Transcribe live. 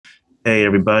Hey,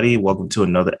 everybody, welcome to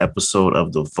another episode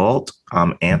of The Vault.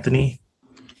 I'm Anthony,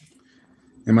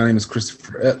 And my name is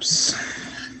Christopher Epps.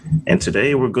 and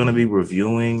today we're going to be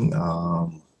reviewing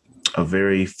a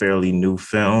very fairly new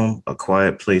film, A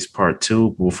Quiet Place Part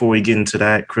 2. Before we get into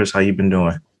that, Chris, how you been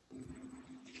doing?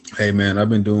 Hey man, I've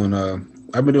been doing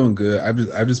good.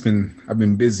 I've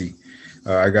been busy.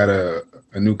 I got a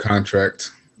new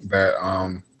contract that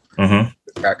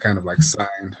Mm-hmm. got kind of like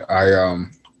signed. I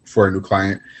For a new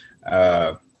client.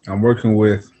 I'm working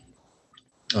with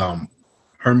um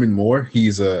Herman Moore.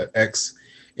 He's a ex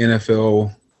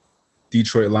NFL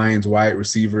Detroit Lions wide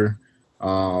receiver.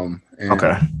 And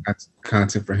Okay. that's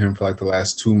content for him for like the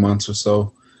last 2 months or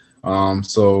so.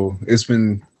 So it's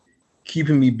been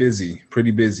keeping me busy,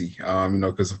 pretty busy.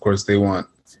 Because of course they want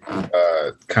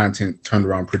content turned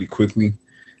around pretty quickly.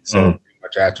 So Mm. pretty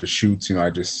much after shoots, I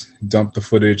just dump the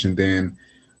footage and then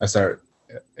I start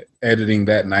editing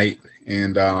that night.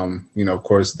 And of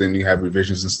course, then you have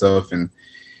revisions and stuff. And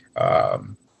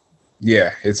um,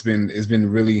 yeah, it's been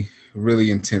really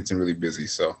really intense and really busy.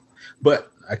 So,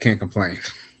 but I can't complain.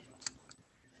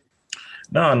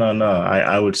 No, no, no.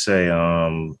 I would say,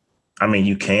 I mean,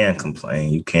 you can't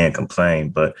complain,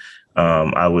 but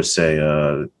I would say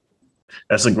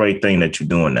that's a great thing that you're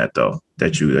doing that though,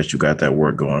 that you got that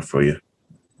work going for you.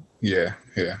 Yeah,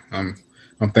 yeah. I'm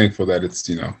thankful that it's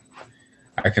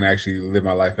I can actually live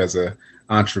my life as a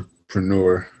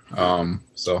entrepreneur.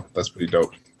 So that's pretty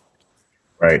dope.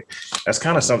 Right. That's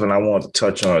kind of something I want to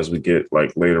touch on as we get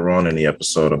like later on in the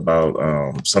episode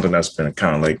about something that's been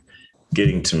kind of like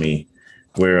getting to me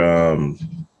where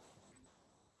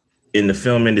in the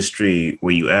film industry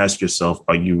where you ask yourself,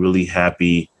 are you really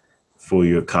happy for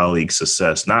your colleague's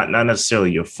success? Not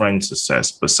necessarily your friend's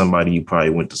success, but somebody you probably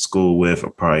went to school with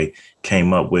or probably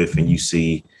came up with, and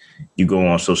you go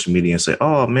on social media and say,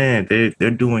 oh man, they're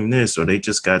doing this or they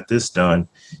just got this done,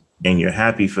 and you're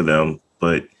happy for them,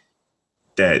 but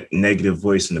that negative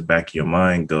voice in the back of your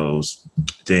mind goes,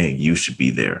 dang, you should be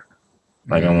there.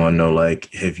 Like I want to Mm, know,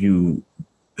 like, have you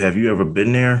ever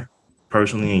been there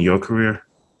personally in your career?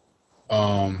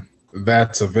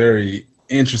 that's a very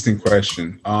interesting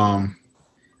question. I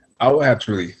would have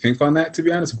to really think on that to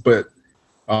be honest, but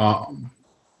um,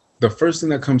 the first thing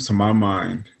that comes to my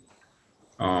mind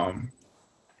um,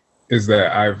 is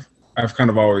that I've kind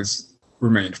of always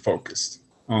remained focused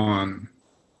on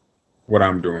what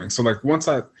I'm doing. So like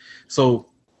so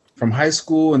from high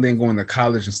school and then going to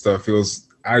college and stuff, it was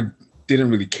I didn't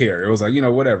really care. It was like,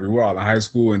 whatever. We're all in high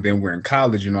school and then we're in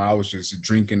college, I was just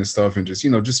drinking and stuff and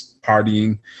just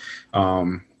partying.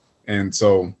 Um, and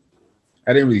so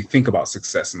I didn't really think about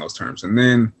success in those terms. And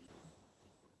then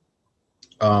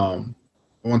um,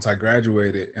 once I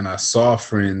graduated and I saw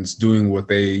friends doing what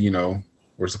they,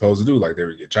 were supposed to do, like they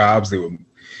would get jobs, they would,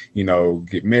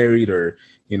 get married or,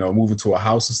 move into a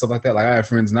house and stuff like that. Like I have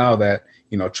friends now that,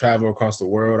 travel across the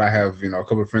world. I have, a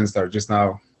couple of friends that are just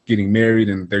now getting married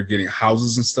and they're getting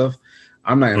houses and stuff.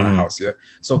 I'm not in a Mm-hmm. house yet.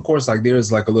 So of course, like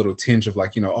there's like a little tinge of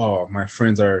like, oh, my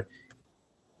friends are,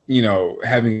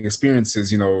 having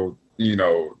experiences,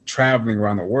 traveling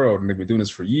around the world and they've been doing this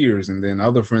for years. And then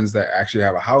other friends that actually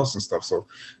have a house and stuff. So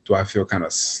do I feel kind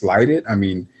of slighted? I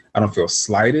mean, I don't feel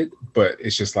slighted, but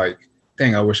it's just like,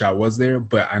 dang, I wish I was there.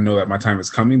 But I know that my time is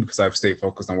coming because I've stayed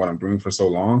focused on what I'm doing for so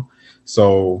long.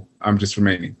 So I'm just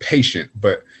remaining patient.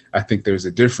 But I think there's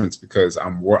a difference because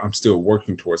I'm still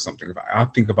working towards something. I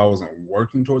think if I wasn't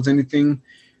working towards anything,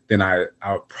 then I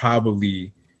would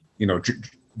probably,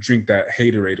 drink that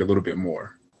haterade a little bit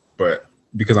more. But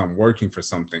because I'm working for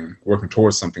something, working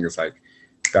towards something, it's like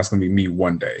that's gonna be me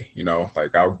one day.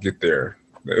 Like I'll get there.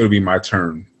 It'll be my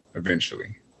turn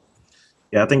eventually.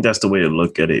 Yeah, I think that's the way to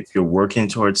look at it. If you're working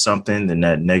towards something, then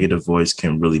that negative voice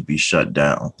can really be shut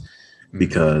down. Mm-hmm.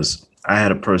 Because I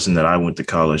had a person that I went to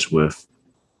college with.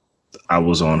 I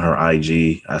was on her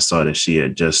IG. I saw that she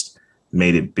had just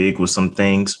made it big with some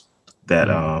things that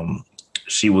Mm-hmm.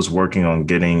 she was working on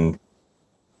getting.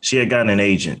 She had gotten an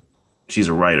agent. She's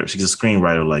a writer. She's a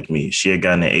screenwriter like me. She had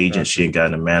gotten an agent. She Gotcha. had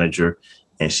gotten a manager,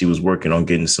 and she was working on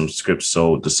getting some scripts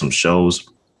sold to some shows.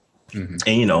 Mm-hmm.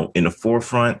 And in the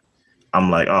forefront, I'm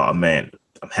like, oh man,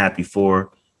 I'm happy for her.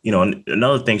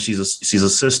 Another thing, she's a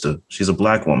sister. She's a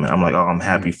black woman. I'm like, oh, I'm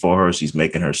happy Mm-hmm. for her. She's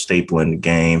making her staple in the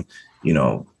game.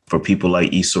 For people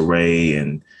like Issa Rae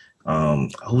and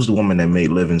who's the woman that made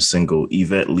Living Single,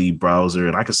 Yvette Lee Browser,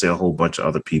 and I could say a whole bunch of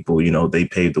other people. They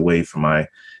paved the way for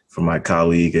my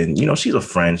colleague, and she's a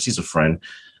friend. She's a friend.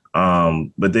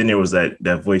 But then there was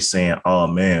that voice saying, "Oh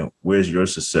man, where's your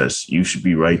success? You should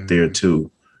be right there Mm-hmm.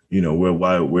 too.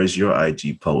 Where's your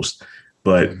IG post?"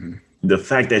 But Mm-hmm. the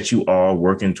fact that you are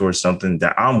working towards something,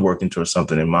 that I'm working towards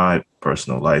something in my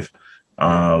personal life,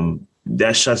 Yeah.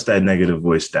 that shuts that negative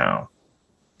voice down.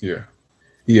 Yeah.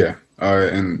 Yeah.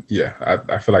 And yeah,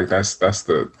 I feel like that's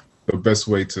the best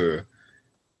way to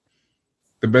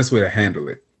handle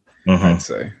it, I'd Mm-hmm.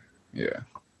 say. Yeah.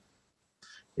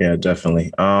 Yeah,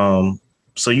 definitely.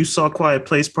 So you saw Quiet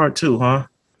Place Part Two, huh?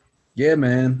 Yeah,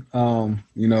 man. Uh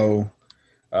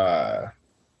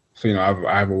so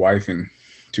I have a wife and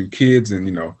two kids, and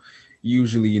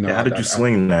usually, Yeah, how did you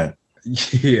swing that?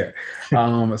 yeah.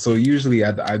 So usually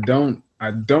I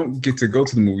don't get to go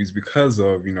to the movies because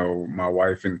of, my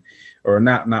wife, and or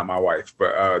not my wife,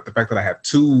 but the fact that I have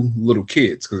two little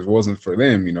kids, because if it wasn't for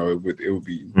them, it would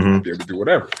be, I'd Mm-hmm. be able to do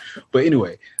whatever. But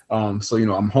anyway, so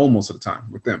I'm home most of the time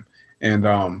with them. And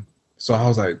so I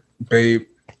was like, babe,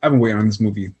 I've been waiting on this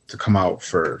movie to come out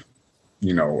for,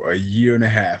 a year and a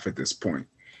half at this point.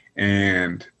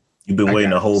 And You've been I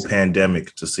waiting a gotta go whole see it.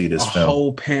 pandemic to see A this film.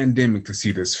 whole pandemic to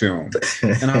see this film.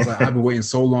 And I was like, I've been waiting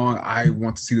so long. I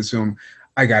want to see this film.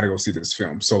 I gotta go see this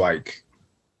film. So like,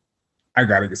 I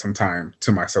gotta get some time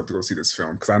to myself to go see this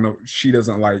film, because I know she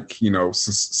doesn't like,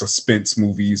 suspense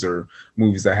movies or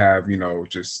movies that have,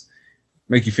 just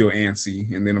make you feel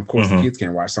antsy. And then of course the Mm-hmm. kids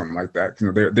can't watch something like that.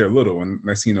 They're little, and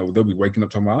next thing you know, they'll be waking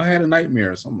up talking about, I had a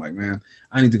nightmare. So I'm like, man,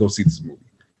 I need to go see this movie.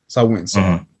 So I went and saw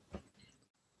it,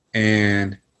 Mm-hmm.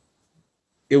 and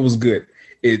it was good.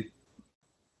 It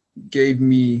gave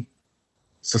me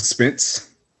suspense.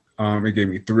 It gave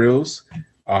me thrills.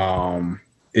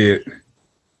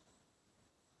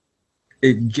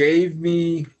 It gave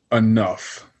me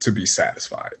enough to be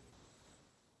satisfied.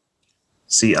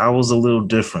 See, I was a little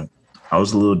different. I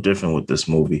was a little different with this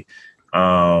movie.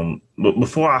 But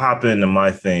before I hop into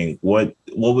my thing, what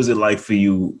was it like for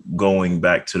you going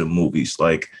back to the movies?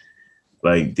 Like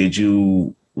did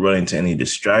you run into any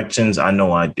distractions? I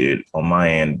know I did on my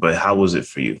end, but how was it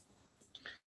for you?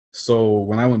 So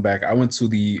when I went back, I went to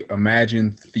the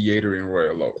Imagine Theater in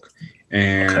Royal Oak, Okay.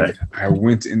 and I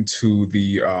went into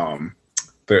the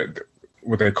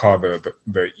what they call the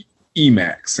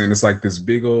Emax, and it's like this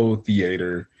big old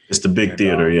theater, It's the big and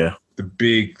theater, yeah. the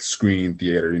big screen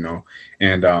theater,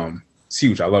 and it's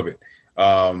huge. I love it.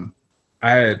 Um,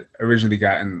 I had originally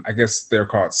gotten, I guess they're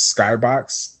called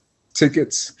Skybox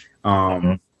tickets.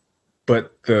 Mhm.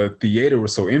 But the theater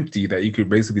was so empty that you could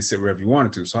basically sit wherever you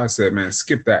wanted to. So I said, man,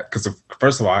 skip that. Because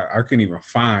first of all, I couldn't even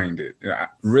find it.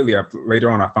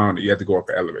 Later on, I found it. You had to go up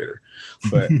the elevator.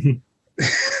 But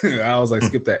I was like,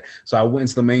 skip that. So I went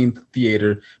into the main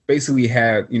theater, basically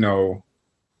had,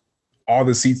 all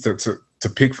the seats to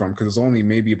pick from, because there's only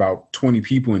maybe about 20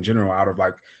 people in general out of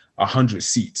like 100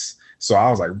 seats. So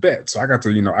I was like, bet. So I got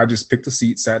to, I just picked a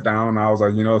seat, sat down. I was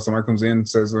like, if somebody comes in and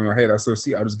says, hey, that's their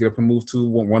seat, I'll just get up and move to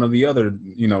one of the other,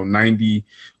 90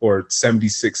 or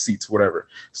 76 seats, whatever.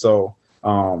 So,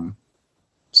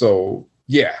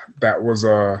 yeah, that was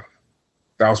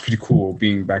pretty cool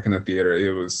being back in the theater.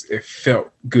 It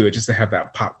felt good just to have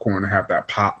that popcorn, to have that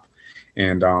pop,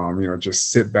 and,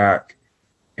 just sit back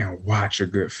and watch a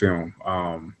good film.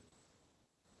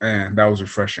 And that was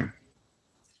refreshing.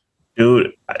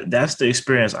 Dude, that's the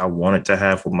experience I wanted to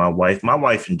have with my wife. My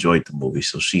wife enjoyed the movie,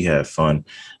 so she had fun.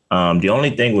 The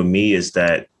only thing with me is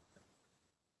that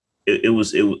it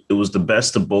was the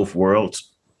best of both worlds.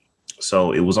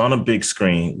 So it was on a big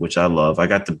screen, which I love. I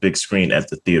got the big screen at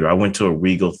the theater. I went to a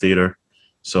Regal theater.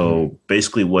 So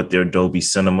basically what their Dolby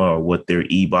Cinema or what their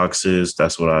e-box is,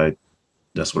 that's what I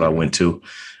went to.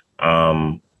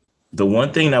 Um, the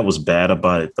one thing that was bad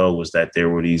about it though was that there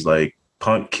were these like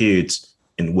punk kids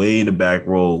in way in the back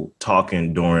row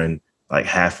talking during like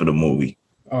half of the movie.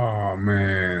 Oh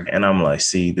man. And I'm like,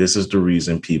 see, this is the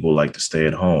reason people like to stay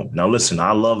at home. Now listen,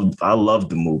 I love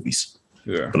the movies.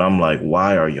 Yeah. But I'm like,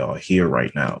 why are y'all here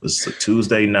right now? This is a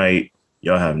Tuesday night.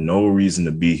 Y'all have no reason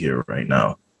to be here right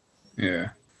now. Yeah.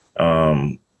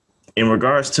 Um, in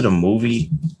regards to the movie,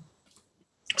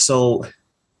 so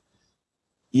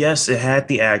yes, it had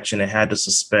the action, it had the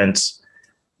suspense,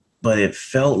 but it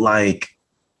felt like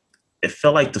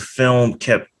the film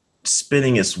kept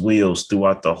spinning its wheels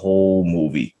throughout the whole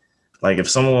movie. Like if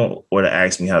someone were to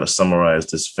ask me how to summarize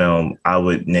this film, I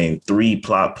would name 3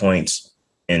 plot points,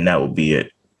 and that would be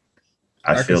it.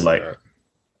 I I can feel see like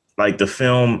that. the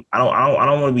film. I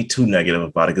don't want to be too negative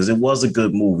about it because it was a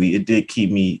good movie. It did keep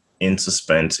me in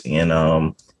suspense,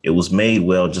 and it was made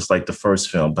well, just like the first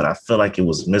film. But I feel like it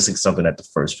was missing something that the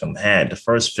first film had. The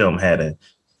first film had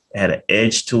an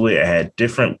edge to it. It had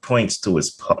different points to its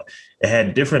plot. It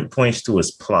had different points to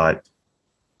its plot,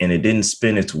 and it didn't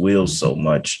spin its wheels so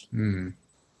much. Mm.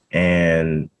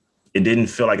 And it didn't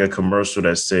feel like a commercial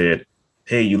that said,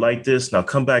 hey, you like this? Now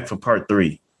come back for part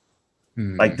three.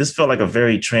 Like Mm, this felt like a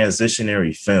very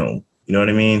transitionary film. You know what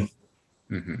I mean?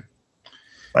 hmm.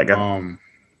 Like I Um,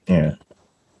 yeah.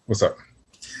 what's up?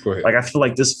 Go ahead. Like I feel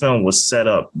like this film was set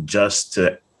up just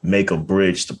to make a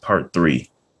bridge to part three.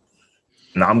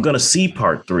 Now I'm gonna see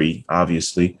part three,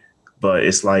 obviously, but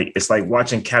it's like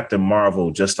watching Captain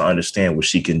Marvel just to understand what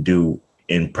she can do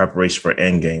in preparation for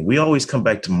Endgame. We always come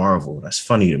back to Marvel. That's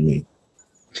funny to me.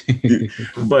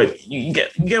 But you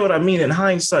get what I mean. In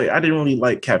hindsight, I didn't really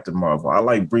like Captain Marvel. I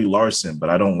like Brie Larson, but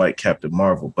I don't like Captain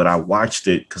Marvel. But I watched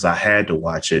it because I had to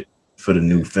watch it for the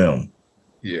new film.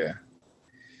 Yeah.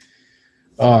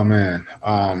 Oh man.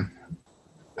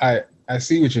 I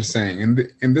see what you're saying,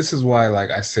 and and this is why,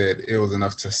 like I said, it was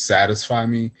enough to satisfy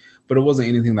me, but it wasn't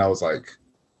anything that was like,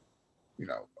 you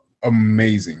know,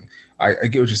 amazing. I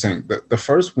get what you're saying. The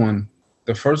first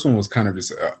one was kind of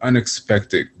just an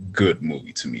unexpected good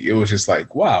movie to me. It was just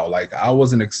like, wow, like I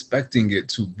wasn't expecting it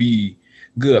to be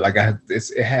good. Like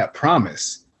it had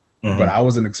promise, but Mm-hmm. I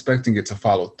wasn't expecting it to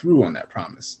follow through on that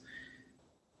promise.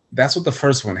 That's what the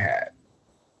first one had.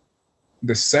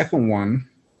 The second one,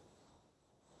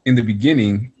 in the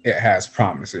beginning, it has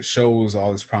promise. It shows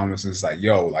all its promises, like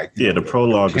yo, like Yeah, the the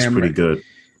prologue is pretty camera, good.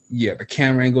 yeah, the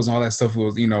camera angles and all that stuff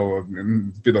was,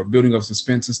 building up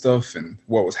suspense and stuff, and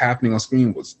what was happening on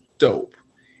screen was dope.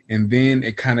 And then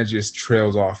it kind of just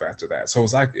trails off after that. So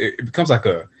it's like it becomes like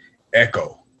a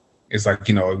echo. It's like,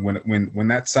 when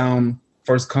that sound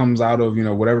first comes out of,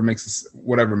 whatever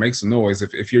makes a noise.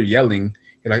 If you're yelling,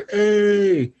 you're like,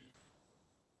 hey.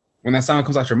 When that sound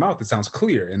comes out your mouth, it sounds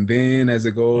clear, and then as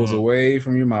it goes Mhm. away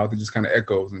from your mouth, it just kind of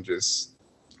echoes and just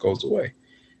goes away.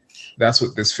 That's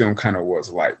what this film kind of was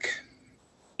like.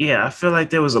 Yeah, I feel like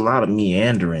there was a lot of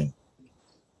meandering.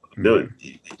 There-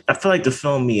 Mm, I feel like the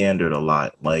film meandered a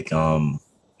lot. Like,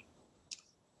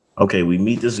 okay, we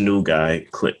meet this new guy,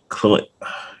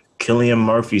 Killian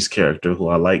Murphy's character, who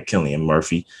I like Killian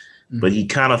Murphy, but mm, he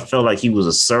kind of felt like he was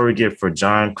a surrogate for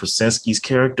John Krasinski's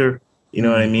character. You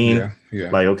know what I mean? yeah, yeah,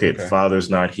 Like, okay, the okay, father's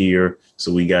not here,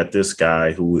 so we got this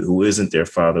guy who isn't their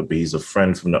father, but he's a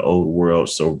friend from the old world.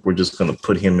 So we're just gonna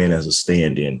put him in as a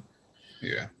stand-in.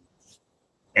 yeah,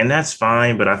 And that's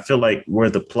fine, but I feel like where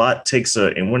the plot takes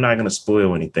and we're not going to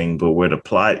spoil anything, but where the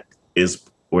plot is,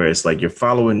 where it's like you're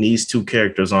following these two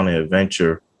characters on an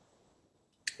adventure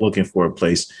looking for a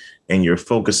place, and you're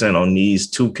focusing on these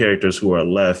two characters who are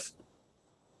left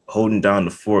holding down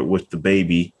the fort with the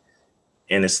baby.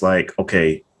 And it's like,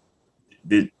 okay,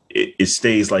 it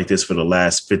stays like this for the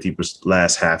last 50%,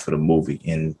 last half of the movie.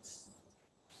 And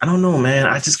I don't know, man.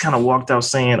 I just kind of walked out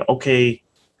saying, okay,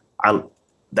 I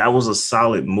that was a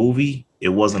solid movie. It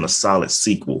wasn't a solid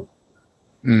sequel.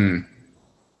 mm,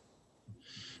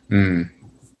 mm,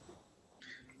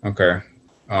 okay.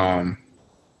 Um,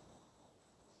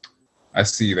 I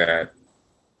see that.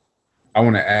 I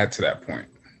want to add to that point.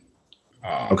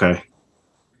 Um, Okay.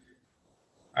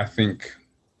 I think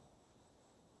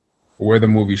where the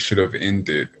movie should have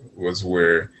ended was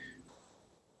where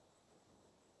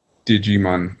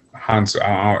Digimon Hans.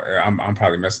 I'm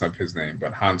probably messing up his name,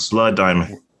 but Hans Blood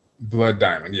Diamond. Blood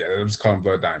Diamond. Yeah, let's call him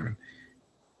Blood Diamond.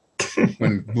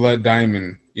 When Blood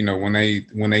Diamond, when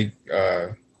they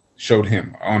showed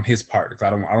him on his part, because I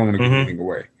don't want to give Mm-hmm. anything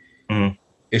away. Mm-hmm.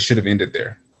 It should have ended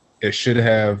there. It should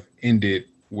have ended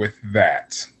with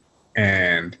that,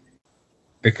 and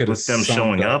they could have With them summed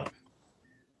showing up up.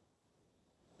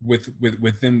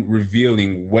 with them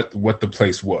revealing what the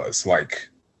place was like.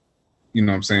 You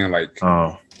know what I'm saying? Like,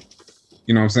 Oh,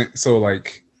 you know what I'm saying? So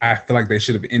like, I feel like they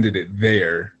should have ended it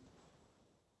there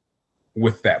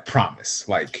with that promise.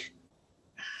 Like,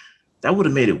 that would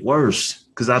have made it worse.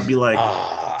 Because I'd be like,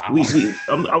 ah, I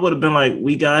would have been like,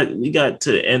 we got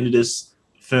to the end of this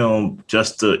film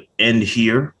just to end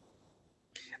here.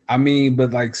 I mean,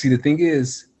 but like, see, the thing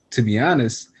is, to be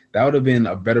honest, that would have been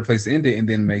a better place to end it, and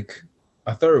then make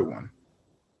a third one.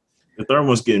 The third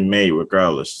one's getting made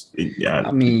regardless.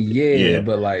 I mean, yeah, Yeah.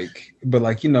 but like,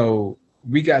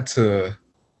 we got to.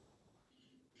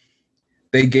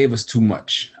 They gave us too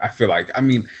much. I feel like. I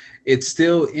mean, it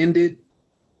still ended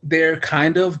there,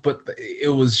 kind of, but it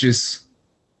was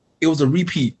a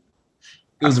repeat.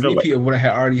 It I was a feel like repeat of what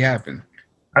had already happened.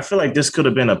 I feel like this could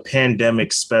have been a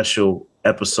pandemic special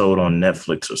episode on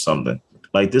Netflix or something.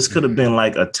 Like this could have Mm-hmm. been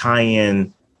like a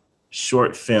tie-in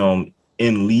short film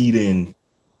in leading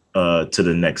to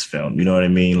the next film. You know what I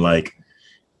mean? Like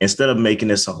instead of making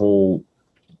this a whole,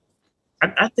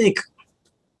 I think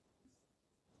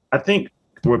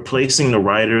replacing the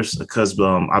writers because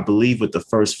I believe with the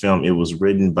first film it was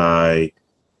written by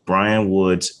Brian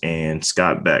Woods and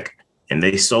Scott Beck, and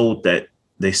they sold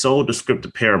they sold the script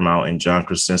to Paramount, and John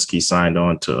Krasinski signed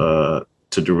on to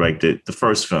direct it. The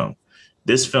first film.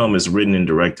 This film is written and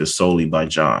directed solely by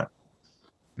John.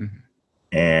 Mm-hmm.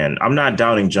 And I'm not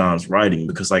doubting John's writing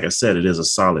because, like I said, it is a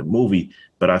solid movie.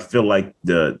 But I feel like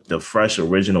the fresh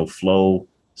original flow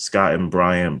Scott and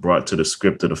Brian brought to the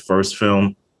script of the first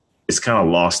film is kind of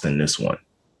lost in this one.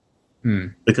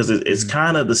 Because it's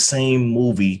kind of the same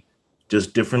movie,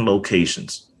 just different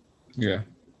locations. Yeah.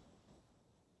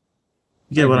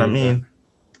 You get what I mean?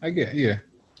 I get, yeah.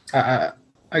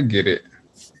 I get it.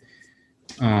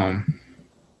 I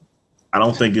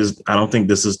don't think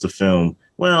this is the film.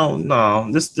 Well,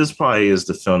 no, this probably is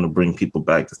the film to bring people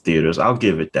back to theaters. I'll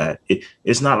give it that.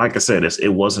 It's not, like I said,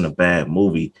 it wasn't a bad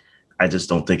movie. I just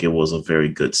don't think it was a very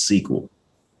good sequel.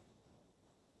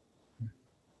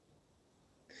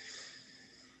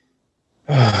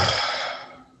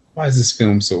 Why is this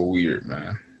film so weird,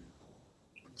 man?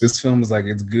 This film is like,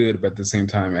 it's good, but at the same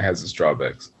time, it has its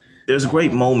drawbacks. There's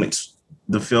great moments.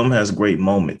 The film has great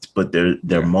moments, but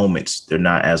they're moments. They're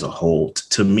not as a whole,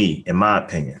 to me, in my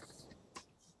opinion.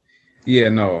 Yeah,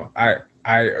 no, I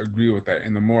agree with that.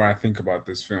 And the more I think about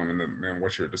this film and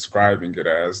what you're describing it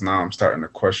as, now I'm starting to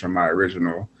question my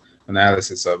original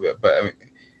analysis of it. But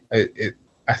I mean,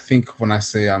 I think when I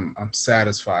say I'm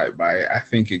satisfied by it, I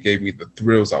think it gave me the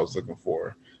thrills I was looking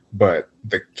for, but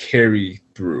the carry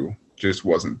through just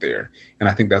wasn't there. And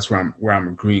I think that's where I'm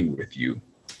agreeing with you.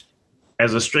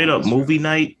 As a straight up movie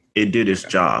night, it did its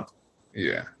job.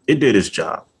 Yeah. It did its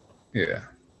job. Yeah.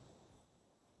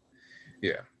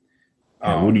 Yeah.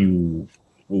 What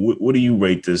do you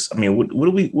rate this? I mean, what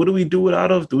do we do it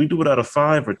out of? Do we do it out of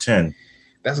 5 or 10?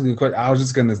 That's a good question. I was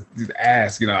just gonna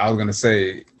ask. I was gonna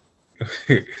say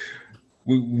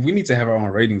we need to have our own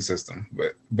rating system,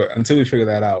 but until we figure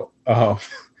that out,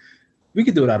 we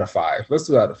could do it out of 5. Let's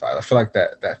do it out of 5. I feel like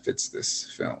that fits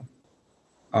this film.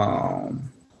 I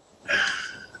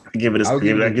give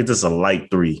this a light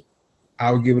 3.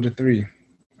 I would give it a 3.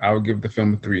 I would give the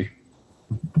film a 3.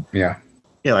 Yeah.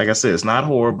 Yeah, like I said, it's not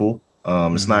horrible.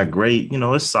 It's not great.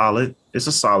 It's solid. It's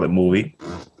a solid movie.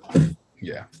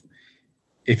 Yeah.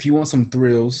 If you want some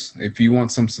thrills, if you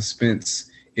want some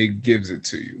suspense, it gives it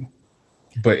to you.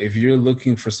 But if you're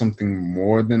looking for something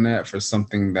more than that, for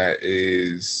something that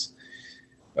is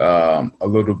a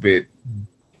little bit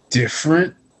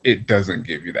different, it doesn't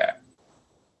give you that.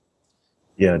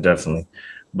 Yeah, definitely.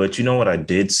 But you know what I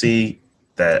did see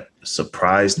that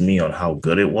surprised me on how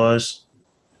good it was?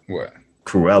 What?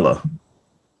 Cruella.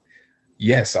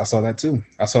 Yes, I saw that too.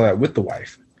 I saw that with the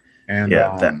wife. And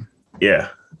that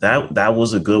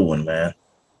was a good one, man.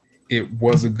 It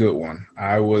was a good one.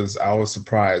 I was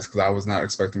surprised because I was not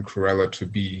expecting Cruella to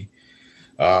be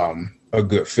a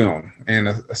good film, and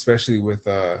especially with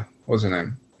what's her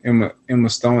name, Emma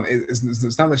Stone.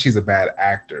 It's not that she's a bad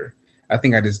actor. I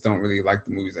think I just don't really like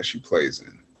the movies that she plays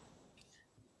in.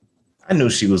 I knew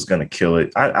she was gonna kill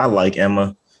it. I like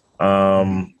Emma.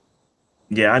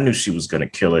 Yeah, I knew she was gonna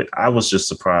kill it. I was just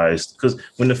surprised because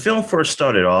when the film first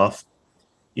started off,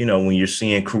 when you're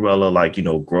seeing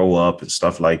Cruella, grow up and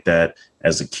stuff like that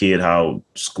as a kid, how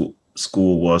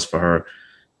school was for her,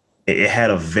 it had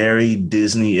a very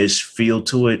Disney-ish feel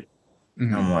to it.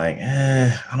 Mm-hmm. I'm like,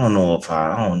 I don't know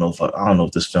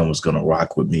if this film is gonna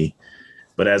rock with me.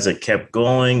 But as it kept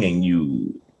going, and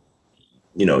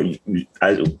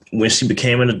when she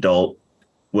became an adult,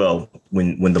 well,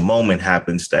 when the moment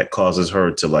happens that causes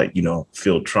her to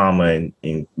feel trauma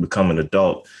and become an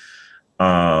adult,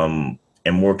 and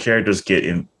more characters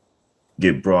get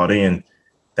brought in,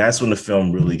 that's when the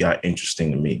film really got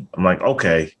interesting to me. I'm like,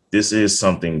 okay, this is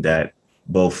something that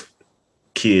both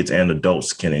kids and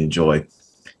adults can enjoy.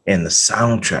 And the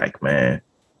soundtrack, man,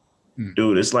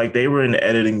 dude, it's like they were in the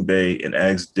editing bay and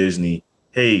asked Disney,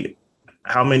 hey,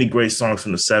 how many great songs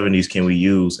from the 70s can we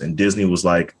use? And Disney was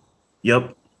like,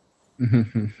 yep.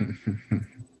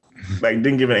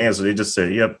 Didn't give an answer. They just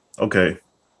said, yep, okay.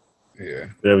 Yeah.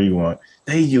 Whatever you want.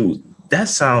 That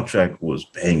soundtrack was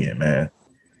banging, man.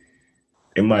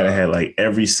 It might have had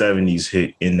every 70s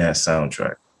hit in that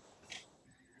soundtrack.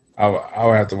 I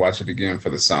would have to watch it again for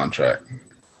the soundtrack.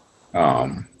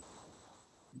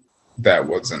 That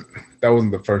wasn't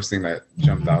the first thing that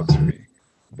jumped out to me.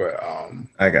 But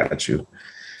I got you.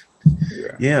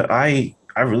 Yeah, I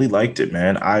really liked it,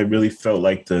 man. I really felt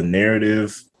like the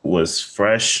narrative was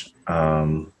fresh.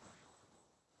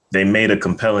 They made a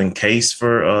compelling case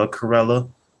for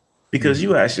Cruella, because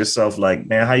you ask yourself,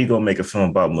 man, how you gonna make a film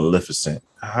about Maleficent?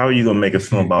 How are you gonna make a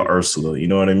film about Ursula? You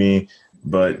know what I mean?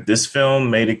 But this film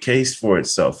made a case for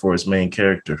itself, for its main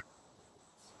character.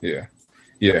 Yeah,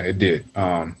 it did.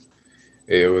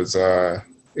 It was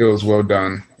It was well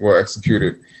done, well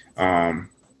executed.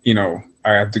 You know,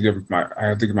 I have to give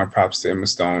my props to Emma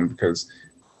Stone because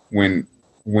when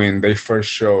they first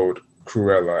showed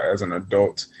Cruella as an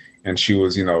adult, and she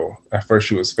was, you know, at first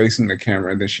she was facing the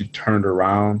camera, and then she turned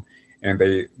around, and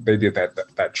they did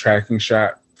that tracking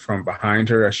shot from behind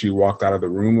her as she walked out of the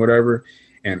room, whatever.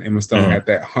 And Emma Stone Mhm. had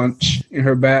that hunch in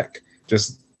her back,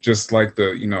 just like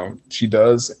the, you know, she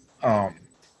does.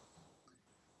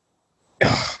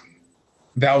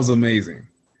 That was amazing.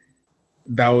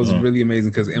 That was Mhm. really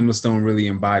amazing because Emma Stone really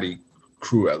embodied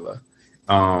Cruella.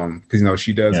 Because you know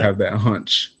she does Yeah. have that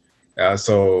hunch.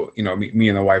 So you know, me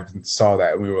and the wife saw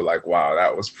that, and we were like, "Wow,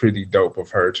 that was pretty dope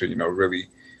of her to, you know, really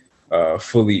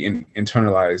fully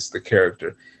internalize the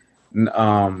character."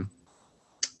 Um,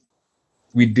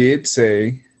 we did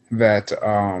say that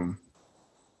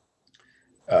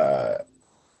uh,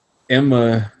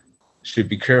 Emma should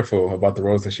be careful about the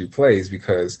roles that she plays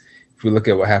because if we look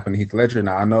at what happened to Heath Ledger,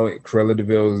 now I know Cruella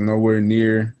Deville is nowhere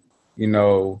near, you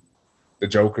know, the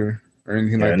Joker or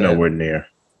anything Yeah. like that, Nowhere near.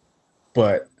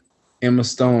 but Emma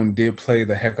Stone did play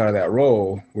the heck out of that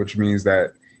role, which means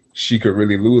that she could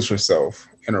really lose herself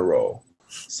in a role.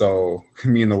 So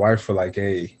me and the wife were like,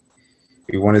 "Hey,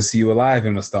 we want to see you alive,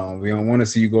 Emma Stone. We don't want to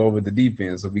see you go over the deep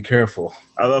end, so be careful."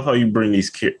 I love how you bring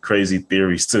these crazy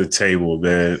theories to the table,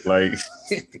 man. Like,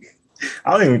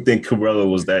 I don't even think Cruella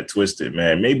was that twisted,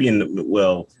 man. Maybe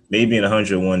maybe in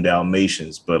 101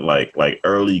 Dalmatians, but like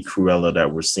early Cruella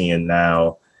that we're seeing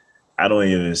now, I don't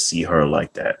even see her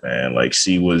like that, man. Like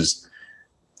she was.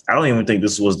 I don't even think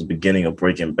this was the beginning of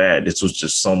Breaking Bad. This was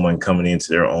just someone coming into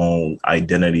their own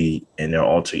identity and their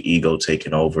alter ego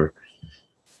taking over.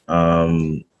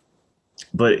 Um,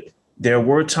 but there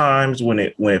were times when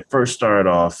it first started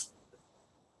off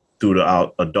through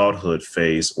the adulthood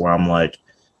phase where I'm like,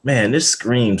 man, this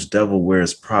screams Devil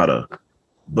Wears Prada,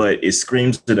 but it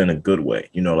screams it in a good way.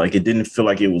 You know, like it didn't feel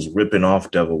like it was ripping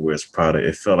off Devil Wears Prada.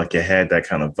 It felt like it had that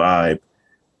kind of vibe,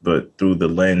 but through the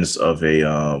lens of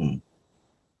a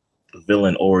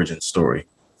villain origin story.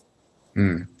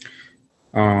 Hmm.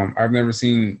 I've never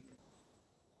seen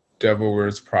Devil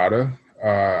Wears Prada.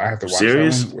 I have to watch that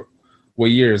Serious? one.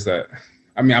 What year is that?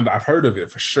 I mean, I've heard of it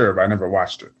for sure, but I never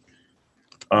watched it.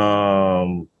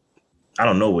 Um, I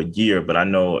don't know what year, but I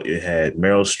know it had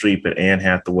Meryl Streep and Anne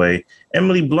Hathaway.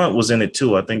 Emily Blunt was in it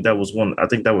too. I think that was one. I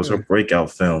think that was her Really?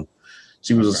 breakout film.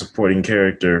 She was a Okay. supporting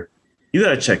character. You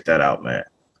gotta check that out, man.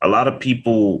 A lot of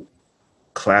people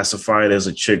classify it as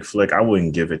a chick flick. I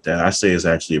wouldn't give it that. I say it's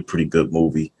actually a pretty good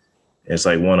movie. It's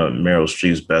like one of Meryl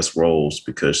Streep's best roles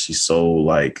because she's so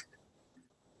like,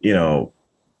 you know,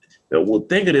 well,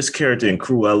 think of this character in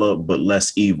Cruella, but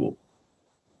less evil.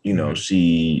 You know,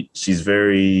 Hmm. she's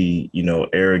very, you know,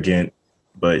 arrogant,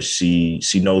 but she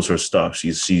knows her stuff.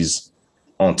 She's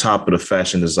on top of the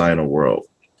fashion designer world.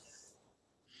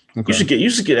 Okay. You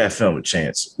should get that film a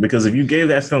chance because if you gave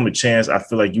that film a chance, I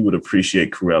feel like you would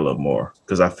appreciate Cruella more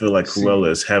because I feel like See, Cruella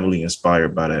is heavily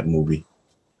inspired by that movie.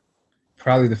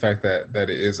 probably the fact that it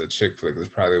is a chick flick is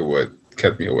probably what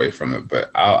kept me away from it. But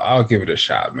I'll give it a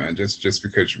shot, man. Just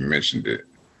because you mentioned it.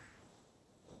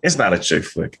 It's not a chick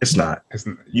flick. It's not.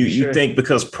 Isn't You you you sure? think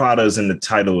because Prada is in the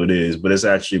title it is, but it's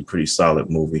actually a pretty solid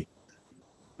movie.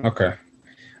 Okay,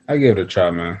 I give it a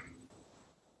try, man.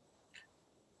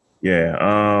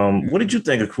 Yeah. What did you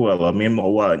think of Cruella? I mean,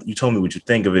 what you told me what you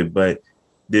think of it, but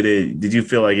did you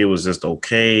feel like it was just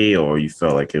okay, or you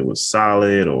felt like it was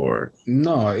solid, or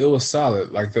No, it was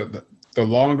solid. Like the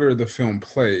longer the film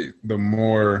played, the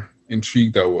more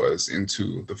intrigued I was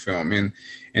into the film, and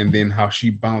then how she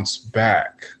bounced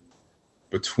back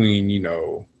between, you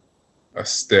know,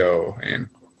 Estelle and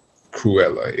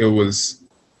Cruella. It was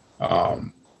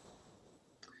um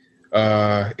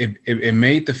it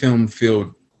made the film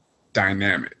feel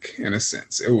dynamic in a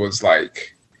sense. It was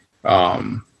like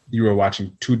you were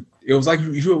watching two. It was like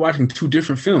you were watching two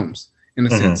different films in a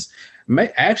Mhm. sense.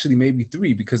 Actually, maybe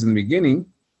three because in the beginning,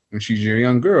 when she's your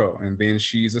young girl, and then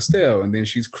she's Estelle, and then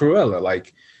she's Cruella.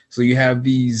 Like, so you have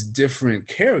these different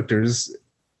characters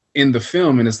in the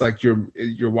film, and it's like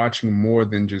you're watching more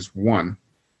than just one.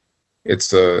 It's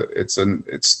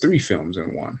three films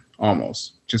in one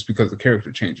almost, just because the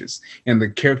character changes, and the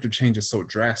character change is so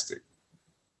drastic.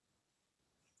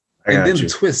 I And then got the you.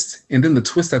 twist, and then the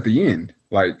twist at the end,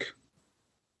 like,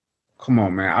 come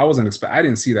on, man. I wasn't expect. I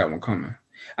didn't see that one coming.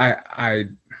 I I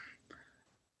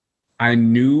I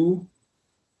knew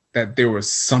that there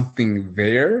was something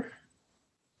there,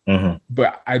 Mhm.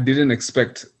 but I didn't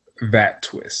expect that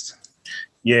twist.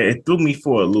 Yeah, it threw me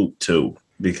for a loop too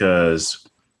because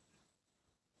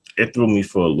it threw me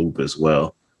for a loop as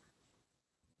well.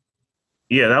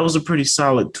 Yeah, that was a pretty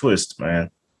solid twist,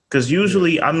 man. Because Yeah.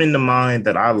 usually I'm in the mind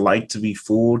that I like to be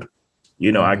fooled.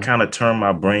 You know, I Hmm. kind of turn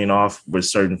my brain off with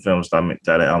certain films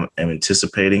that I'm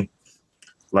anticipating.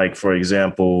 Like, for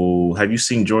example, have you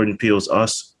seen Jordan Peele's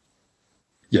Us?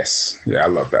 Yes. Yeah, I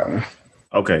love that one.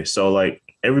 Okay, so like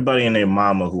everybody and their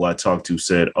mama who I talked to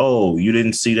said, "Oh, you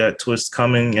didn't see that twist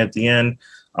coming at the end."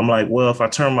 I'm like, well, if I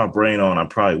turned my brain on, I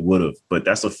probably would have. But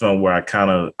that's a film where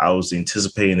I was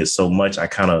anticipating it so much,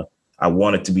 I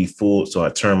wanted to be fooled, so I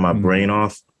turned my brain Hmm.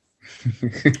 off.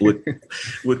 With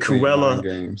with Playing mind Cruella,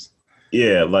 games.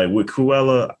 yeah, like with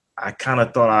Cruella, I kind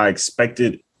of thought I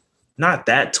expected not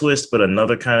that twist, but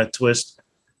another kind of twist.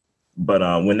 But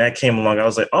when that came along, I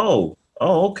was like, oh,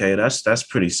 okay, that's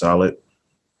pretty solid.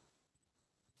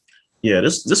 Yeah,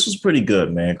 this was pretty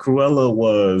good, man. Cruella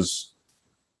was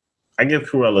I give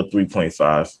Cruella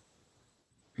 3.5.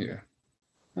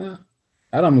 Yeah.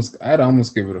 I'd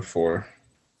almost give it a 4.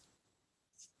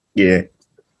 Yeah.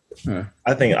 Yeah.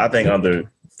 I think under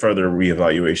further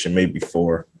reevaluation, maybe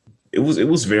 4. It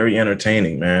was very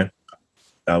entertaining, man.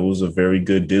 That was a very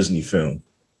good Disney film.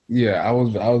 Yeah, I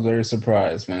was very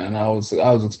surprised, man. I was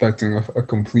expecting a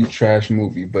complete trash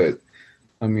movie, but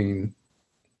I mean,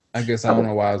 I guess I don't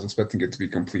know why I was expecting it to be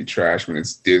complete trash when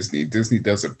it's Disney. Disney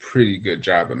does a pretty good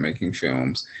job at making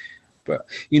films. But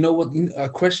you know what? A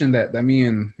question that me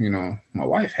and my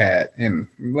wife had, and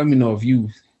let me know if you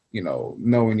know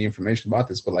any information about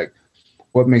this. But like,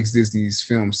 what makes Disney's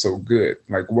films so good?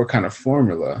 Like, what kind of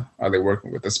formula are they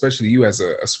working with? Especially you as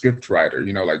a script writer.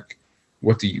 Like,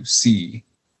 what do you see?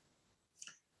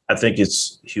 I think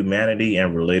it's humanity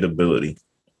and relatability.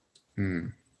 Hmm.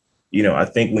 I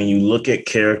think when you look at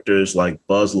characters like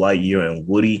Buzz Lightyear and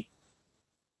Woody,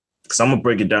 because I'm gonna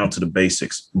break it down to the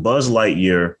basics. Buzz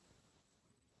Lightyear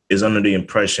is under the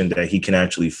impression that he can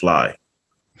actually fly.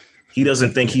 He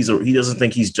doesn't think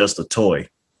he's just a toy.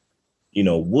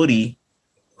 Woody,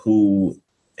 who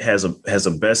has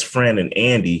a best friend, and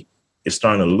Andy is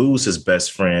starting to lose his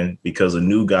best friend because a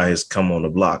new guy has come on the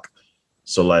block.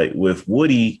 So like with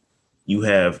Woody, you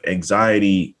have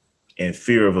anxiety and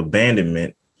fear of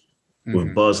abandonment. With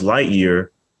Hmm. Buzz Lightyear,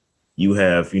 you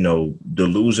have,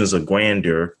 delusions of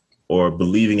grandeur or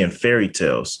believing in fairy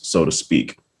tales, so to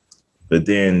speak. But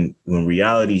then when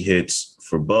reality hits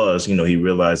for Buzz, he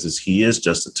realizes he is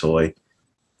just a toy.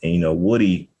 And,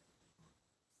 Woody,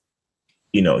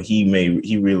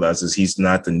 he realizes he's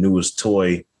not the newest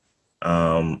toy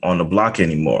on the block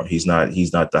anymore. He's not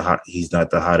the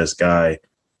hottest guy.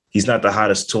 He's not the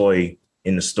hottest toy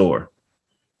in the store.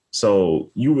 So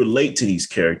you relate to these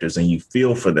characters and you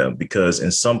feel for them because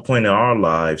in some point in our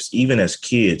lives, even as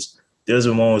kids, there's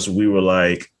a moments we were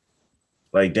like,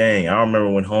 dang, I remember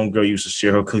when homegirl used to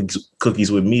share her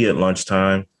cookies with me at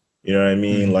lunchtime. You know what I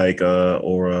mean? Hmm. Like,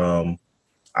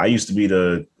 I used to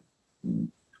be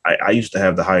I used to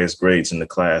have the highest grades in the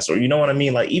class, or you know what I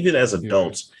mean? Like, even as Yeah.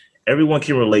 adults, everyone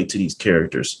can relate to these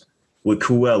characters. With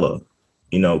Cruella,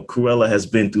 Cruella has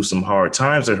been through some hard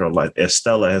times in her life.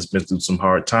 Estella has been through some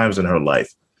hard times in her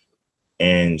life.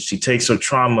 And she takes her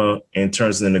trauma and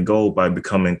turns it into gold by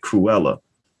becoming Cruella.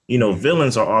 Hmm.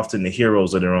 Villains are often the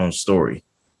heroes of their own story,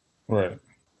 Right.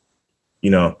 you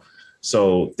know,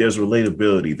 so there's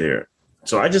relatability there.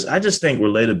 So I just think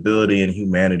relatability and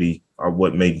humanity are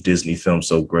what make Disney films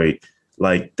so great.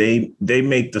 Like they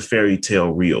make the fairy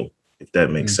tale real, if that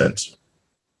makes Hmm. sense.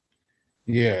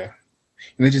 Yeah.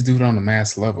 And they just do it on a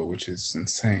mass level, which is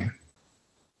insane.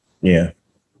 Yeah.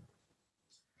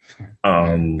 Yeah,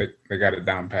 Um, they got it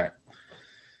down pat.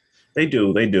 they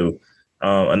do.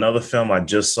 Another film I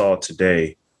just saw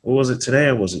today. What was it today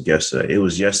or was it yesterday? It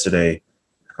was yesterday.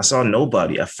 I saw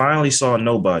Nobody. I finally saw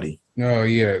Nobody. Oh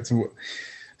yeah.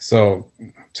 So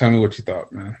tell me what you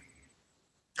thought, man.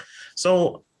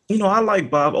 So, I like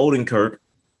Bob Odenkirk,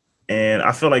 and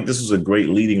I feel like this was a great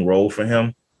leading role for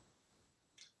him.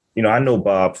 I know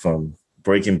Bob from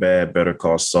Breaking Bad, Better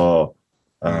Call Saul.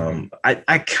 Hmm.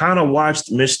 I kind of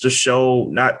watched Mr. Show,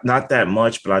 not that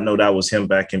much, but I know that was him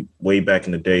way back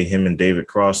in the day, him and David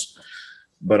Cross.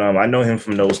 But I know him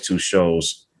from those two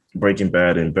shows, Breaking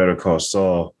Bad and Better Call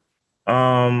Saul.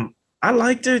 I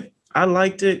liked it. I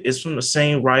liked it. It's from the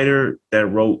same writer that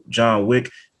wrote John Wick,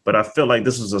 but I felt like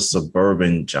this was a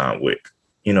suburban John Wick.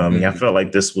 You know what I mean? I Hmm. felt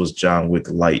like this was John Wick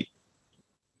light.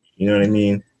 You know what I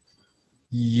mean?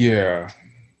 Yeah.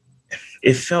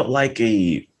 It felt like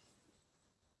it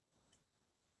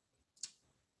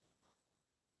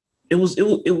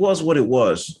was what it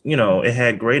was. It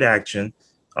had great action,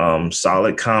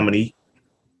 solid comedy,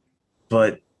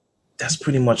 but that's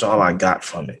pretty much all I got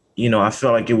from it. I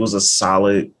felt like it was a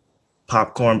solid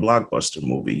popcorn blockbuster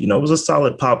movie. It was a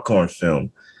solid popcorn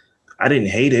film. I didn't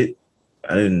hate it.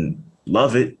 I didn't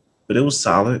love it. but it was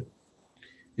solid.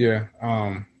 Yeah.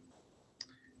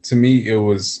 To me, it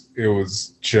was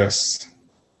just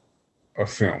a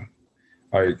film.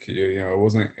 Like,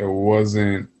 it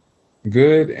wasn't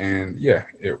good, and yeah,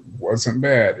 it wasn't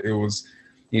bad. It was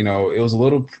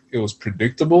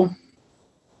predictable.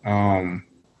 Um,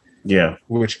 Yeah.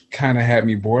 which kind of had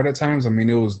me bored at times. I mean,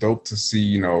 it was dope to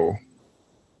see, him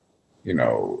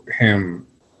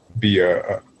be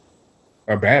a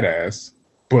badass,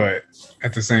 but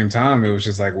at the same time, it was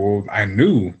just like, well, I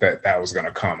knew that was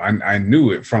gonna come. I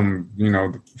knew it from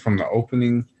the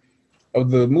opening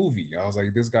of the movie. I was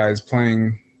like, this guy is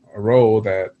playing a role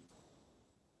that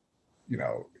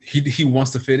he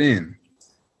wants to fit in.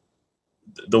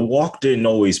 The walk didn't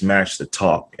always match the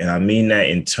talk. And I mean that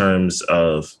in terms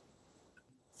of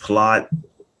plot,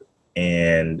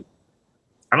 and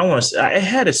I don't want to say it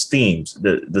had its themes.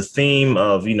 The theme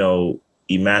of,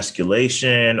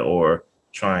 emasculation or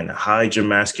trying to hide your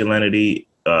masculinity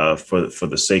for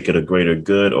the sake of the greater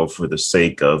good or for the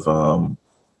sake of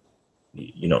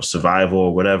survival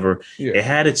or whatever. Yeah. It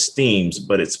had its themes,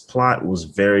 but its plot was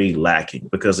very lacking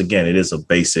because again, it's a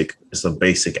basic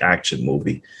action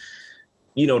movie.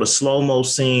 The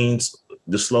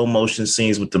the slow motion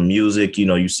scenes with the music,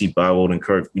 you see Bob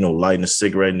Odenkirk, lighting a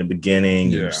cigarette in the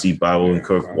beginning. Yeah. You see Bob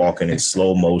Odenkirk walking in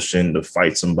slow motion to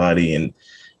fight somebody. And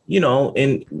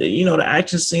the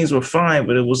action scenes were fine,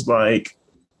 but it was like,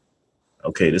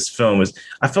 okay, I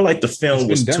feel like the film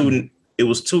was tooting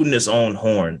its own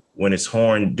horn when its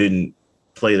horn didn't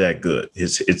play that good.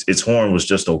 Its horn was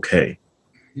just okay.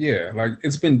 Yeah, like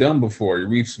it's been done before.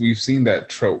 We've seen that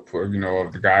trope of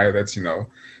of the guy that's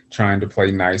trying to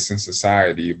play nice in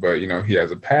society, but he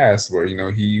has a past where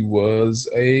he was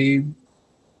a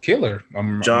killer, a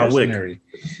mercenary.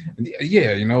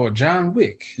 Yeah, a John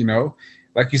Wick.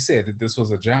 Like you said, that this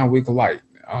was a John Wick light.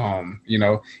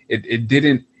 It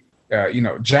didn't.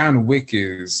 John Wick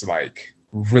is like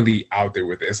really out there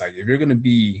with it. It's like if you're gonna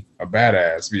be a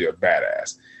badass, be a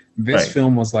badass. This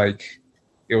film was like,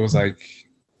 it was like,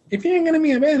 if you ain't gonna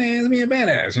be a badass, be a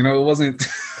badass. It wasn't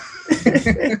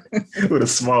with a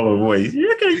smaller voice.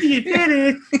 You're gonna be a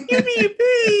badass. You be a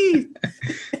beast.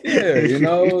 Yeah,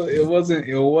 it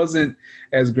wasn't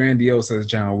as grandiose as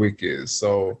John Wick is.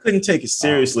 So I couldn't take it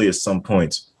seriously at some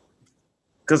points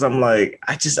because I'm like,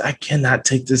 I cannot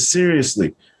take this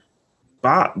seriously.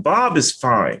 Bob is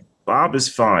fine. Bob is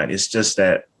fine. It's just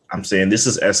that I'm saying this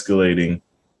is escalating,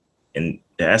 and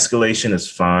the escalation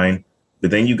is fine. But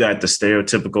then you got the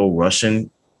stereotypical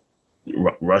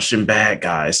Russian bad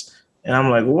guys. And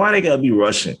I'm like, well, why they gotta be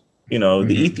Russian? The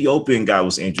Ethiopian guy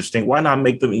was interesting. Why not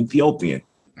make them Ethiopian?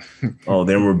 Oh,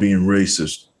 then we're being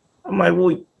racist. I'm like,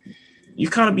 well, you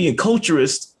kind of being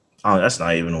culturist. Oh, that's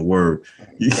not even a word.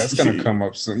 That's gonna come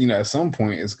up soon. At some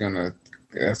point that's gonna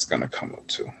come up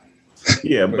too.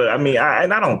 Yeah, but I mean, I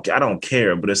don't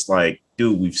care, but it's like,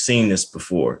 dude, we've seen this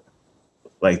before.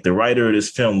 Like the writer of this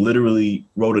film literally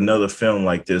wrote another film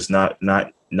like this not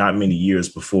many years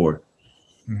before.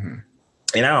 Mm-hmm.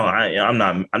 And I'm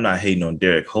not hating on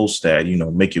Derek Holstad,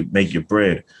 make your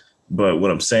bread. But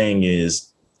what I'm saying is,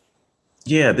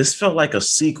 yeah, this felt like a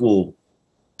sequel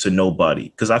to Nobody.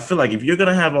 Because I feel like if you're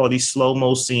gonna have all these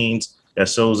slow-mo scenes that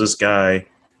shows this guy,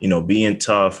 being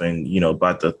tough and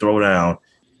about to throw down,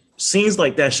 scenes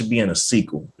like that should be in a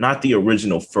sequel, not the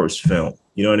original first film.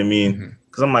 You know what I mean? Mm-hmm.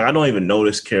 Because I'm like, I don't even know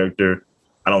this character.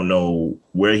 I don't know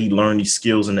where he learned these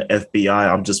skills in the FBI.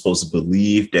 I'm just supposed to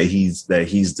believe that he's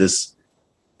this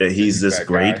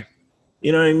great. Guy.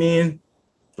 You know what I mean?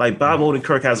 Like Bob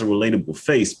Odenkirk has a relatable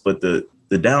face, but the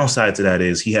downside to that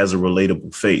is he has a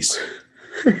relatable face.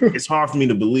 It's hard for me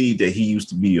to believe that he used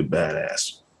to be a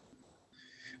badass.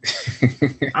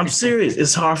 I'm serious.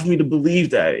 It's hard for me to believe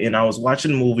that. And I was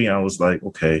watching the movie and I was like,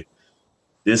 okay,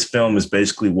 this film is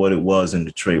basically what it was in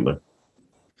the trailer.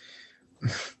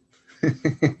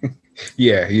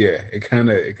 Yeah, it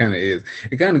kind of is.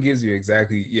 It kind of gives you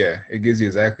exactly, it gives you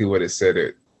exactly what it said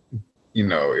it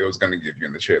was going to give you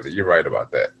in the trailer. You're right about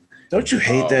that. Don't you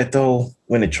hate that though,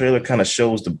 when the trailer kind of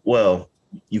shows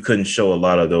you couldn't show a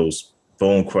lot of those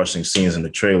bone crushing scenes in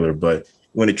the trailer, but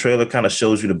when the trailer kind of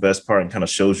shows you the best part and kind of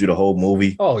shows you the whole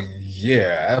movie. Oh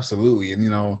yeah, absolutely.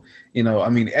 And I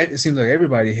mean, it seems like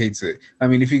everybody hates it. I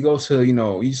mean, if you go to,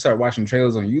 you start watching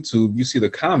trailers on YouTube, you see the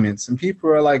comments and people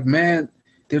are like, man,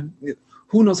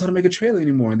 who knows how to make a trailer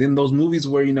anymore? And then those movies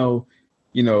where,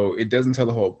 it doesn't tell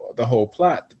the whole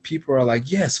plot. People are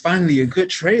like, yes, finally a good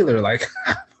trailer. Like,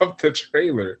 I love the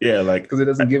trailer. Yeah, like, because it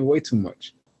doesn't give away too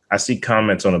much. I see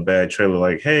comments on a bad trailer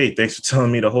like, hey, thanks for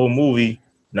telling me the whole movie.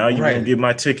 Now you won't get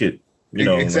my ticket.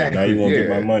 Exactly. Now you won't get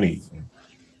my money.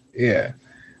 Yeah.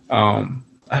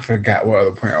 I forgot what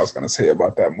other point I was gonna say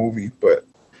about that movie, but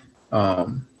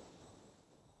um,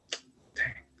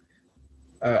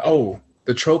 the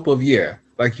trope of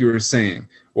like you were saying,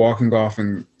 walking off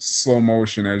in slow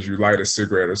motion as you light a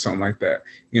cigarette or something like that.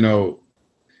 You know,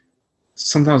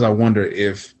 sometimes I wonder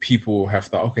if people have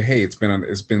thought, okay, hey, it's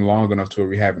been long enough to where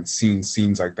we haven't seen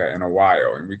scenes like that in a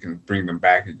while, and we can bring them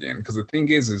back again. Because the thing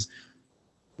is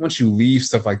once you leave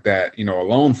stuff like that,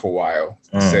 alone for a while,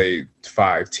 say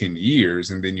 5-10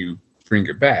 years, and then you bring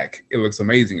it back, it looks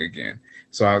amazing again.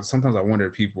 So sometimes I wonder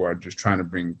if people are just trying to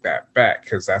bring that back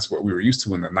because that's what we were used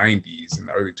to in the 90s and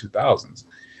the early 2000s.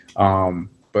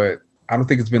 But I don't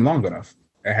think it's been long enough.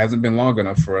 It hasn't been long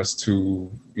enough for us to,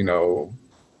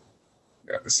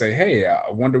 say, hey, I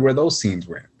wonder where those scenes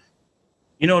went.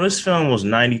 This film was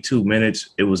 92 minutes.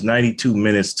 It was 92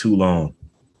 minutes too long.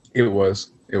 It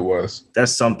was.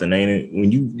 That's something, ain't it?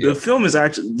 The film was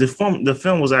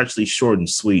actually short and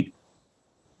sweet,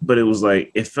 but it was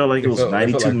like it felt like it was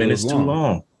 92 minutes too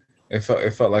long. It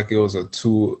felt like it was a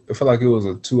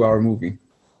 2-hour movie.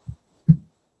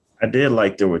 I did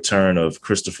like the return of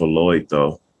Christopher Lloyd,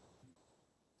 though.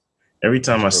 Every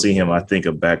time I see him, I think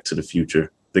of Back to the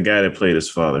Future, the guy that played his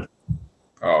father.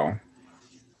 Oh.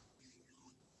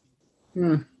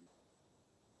 It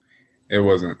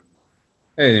wasn't.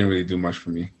 It didn't really do much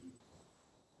for me.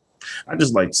 I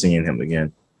just liked seeing him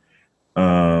again.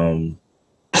 RZA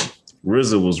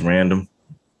was random.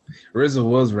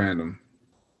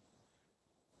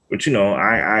 But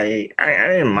I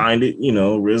didn't mind it.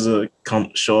 RZA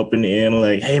show up in the end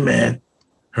like, hey man,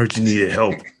 heard you needed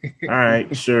help. All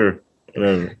right, sure.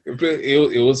 Whatever.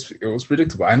 It was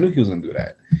predictable. I knew he was gonna do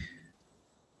that.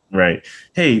 Right.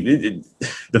 Hey,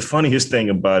 the funniest thing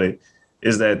about it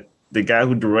is that the guy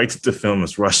who directed the film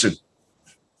is Russian.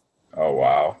 Oh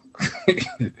wow.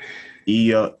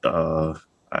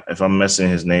 If I'm messing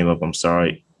his name up, I'm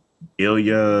sorry.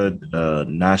 Ilya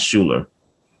Nashuler.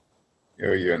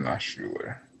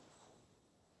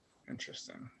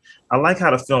 Interesting. I like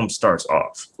how the film starts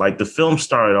off. Like the film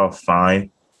started off fine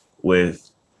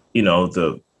with,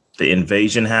 the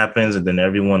invasion happens, and then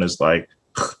everyone is like,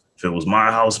 if it was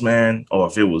my house, man, or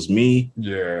if it was me.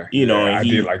 Yeah. I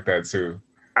did like that too.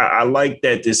 I like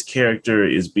that this character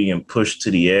is being pushed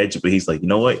to the edge, but he's like, you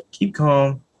know what? Keep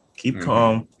calm.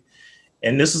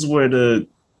 And this is where again,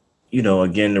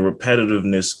 the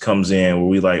repetitiveness comes in where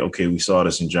we like, okay, we saw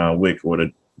this in John Wick where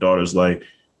the daughter's like,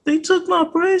 they took my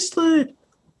bracelet.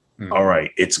 All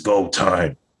right, it's go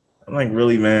time. I'm like,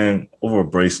 really, man, over a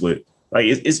bracelet? Like,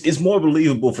 it's more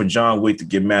believable for John Wick to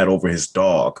get mad over his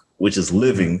dog, which was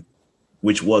living,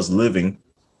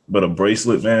 but a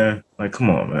bracelet, man, like, come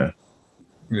on, man.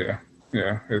 Yeah,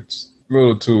 it's a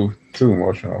little too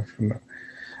emotional.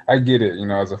 I get it,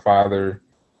 as a father,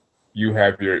 you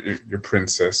have your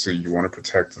princess who you want to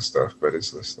protect and stuff, but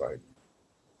it's just like, I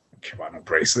don't care about no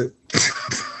bracelet.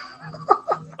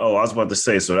 Oh, I was about to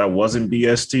say, so that wasn't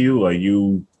BS to you? Are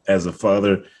you, as a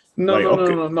father?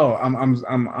 No.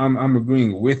 I'm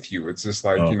agreeing with you. It's just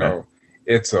like,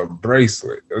 it's a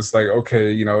bracelet. It's like,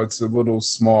 okay, it's a little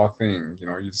small thing.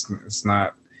 It's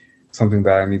not something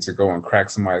that I need to go and crack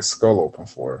somebody's skull open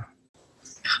for.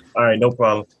 All right, no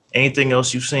problem. Anything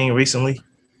else you've seen recently?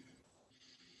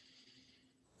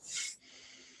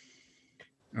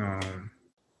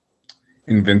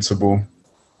 Invincible.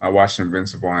 I watched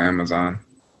Invincible on Amazon.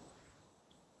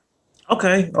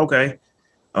 Okay. Oh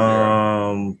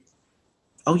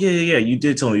yeah. You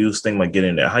did tell me you was thinking about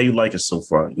getting there. How you like it so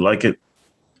far? You like it?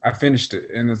 I finished it,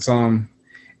 and it's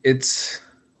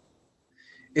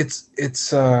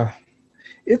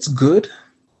good.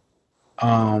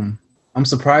 I'm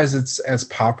surprised it's as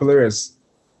popular as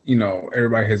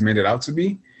everybody has made it out to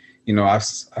be. I've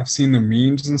seen the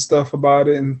memes and stuff about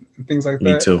it and things like that.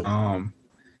 Me too.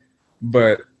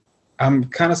 But I'm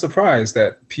kind of surprised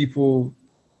that people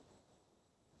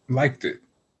liked it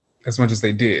as much as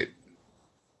they did.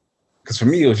 Because for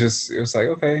me, it was like,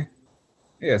 okay,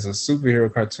 yeah, it's a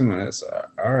superhero cartoon. It's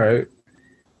all right.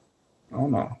 I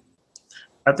don't know.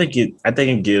 I think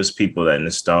it gives people that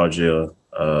nostalgia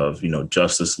of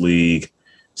Justice League,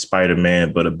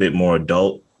 Spider-Man, but a bit more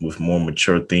adult with more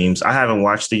mature themes. I haven't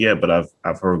watched it yet, but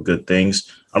I've heard good things.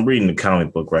 I'm reading the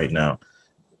comic book right now.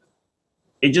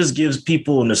 It just gives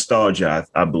people nostalgia.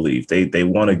 I believe they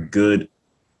want a good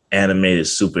animated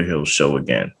superhero show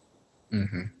again.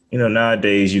 Mm-hmm.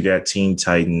 Nowadays you got Teen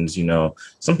Titans.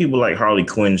 Some people like Harley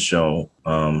Quinn's show,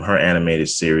 her animated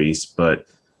series, but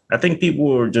I think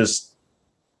people are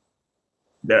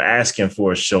they're asking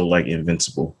for a show like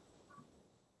Invincible.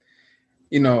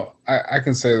 I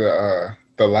can say that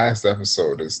the last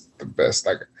episode is the best.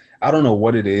 Like, I don't know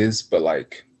what it is, but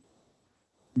like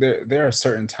there are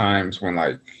certain times when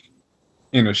like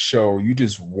in a show you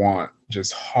just want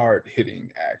just hard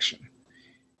hitting action.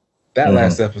 That Mm-hmm.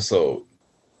 last episode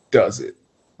does it.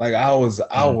 Like I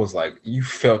Mm-hmm. was like, you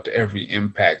felt every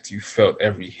impact, you felt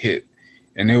every hit,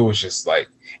 and it was just like,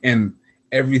 and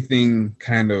everything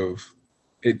kind of,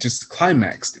 it just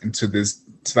climaxed into this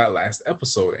to that last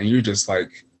episode, and you're just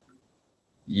like,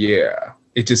 yeah,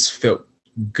 it just felt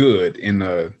good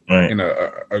Right. in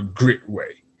a grit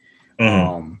way. Mm-hmm.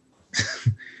 Um,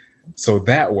 so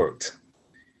that worked,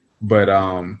 but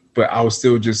I was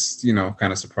still just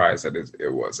kind of surprised that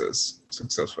it was as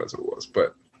successful as it was,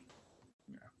 but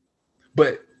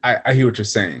I hear what you're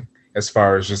saying as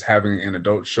far as just having an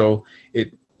adult show.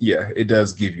 It Yeah, it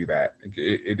does give you that.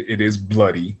 It is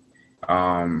bloody.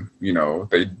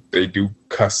 They do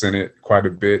cuss in it quite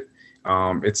a bit.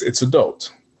 It's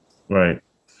adult. Right.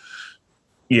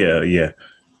 Yeah. Yeah.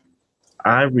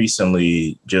 I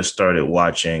recently just started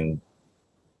watching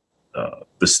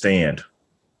The Stand,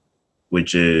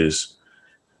 which is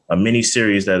a mini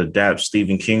series that adapts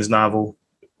Stephen King's novel.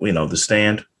 The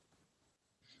Stand.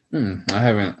 I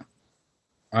haven't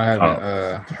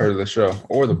Oh, heard of the show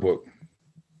or the book.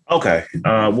 okay.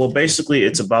 Well, basically,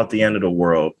 it's about the end of the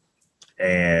world,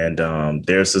 and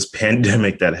there's this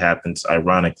pandemic that happens.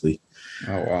 Ironically,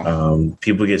 Oh wow.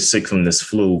 people get sick from this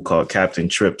flu called Captain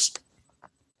Trips,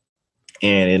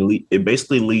 and it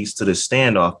basically leads to the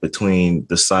standoff between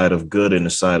the side of good and the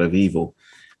side of evil.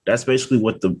 That's basically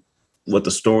what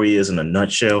the story is in a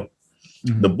nutshell.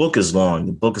 The Mm-hmm. book is long.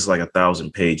 The book is like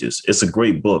 1,000 pages. It's a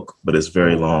great book, but it's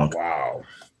very Oh long. wow.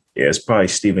 Yeah, it's probably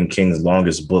Stephen King's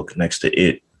longest book next to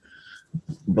it.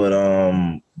 But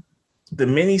the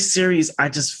mini series, I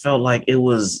just felt like it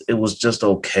was just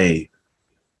okay.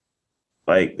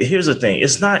 Like, here's the thing: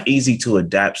 it's not easy to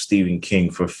adapt Stephen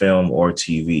King for film or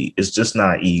TV. It's just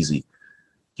not easy.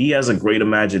 He has a great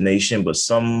imagination, but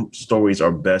some stories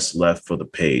are best left for the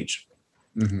page.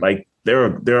 Mm-hmm. Like, there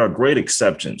are great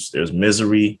exceptions. There's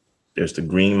Misery, there's The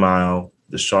Green Mile,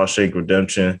 The Shawshank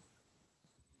Redemption.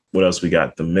 What else we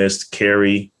got? The Mist,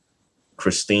 Carrie,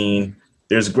 Christine.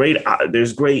 There's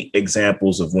great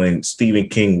examples of when Stephen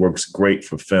King works great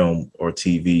for film or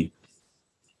TV.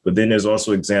 But then there's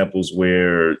also examples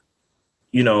where,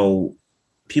 you know,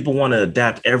 people want to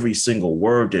adapt every single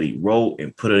word that he wrote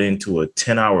and put it into a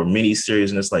 10-hour miniseries.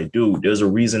 And it's like, dude, there's a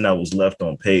reason that was left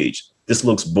on page. This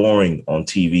looks boring on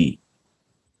TV.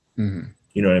 Mm-hmm.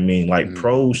 You know what I mean? Like, Mm-hmm.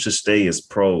 prose should stay as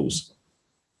prose.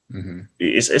 Mm-hmm.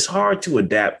 It's hard to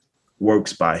adapt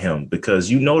works by him because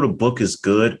the book is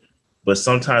good, but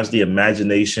sometimes the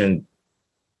imagination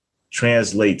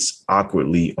translates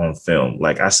awkwardly on film.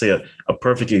 Like I say, a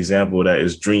perfect example of that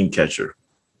is Dreamcatcher.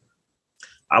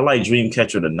 I like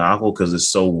Dreamcatcher the novel because it's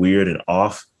so weird and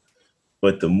off,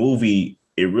 but the movie,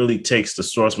 it really takes the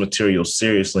source material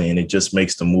seriously and it just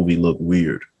makes the movie look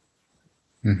weird.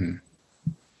 Mm-hmm.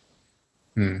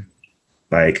 Mm-hmm.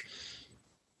 Like,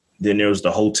 then there was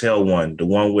the hotel one, the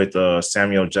one with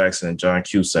Samuel Jackson and John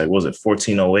Cusack. Was it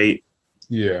 1408?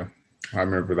 Yeah, I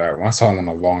remember that one. I saw one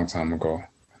a long time ago.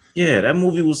 Yeah, that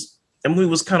movie was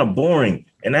kind of boring.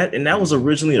 And that was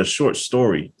originally a short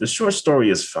story. The short story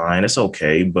is fine, it's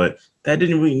okay, but that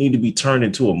didn't really need to be turned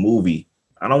into a movie.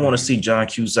 I don't want to see John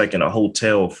Cusack in a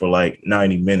hotel for like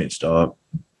 90 minutes, dog.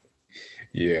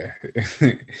 Yeah,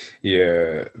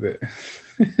 yeah.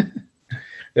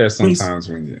 There are some Please. times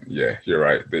when, yeah, you're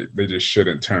right. They just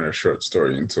shouldn't turn a short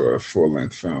story into a full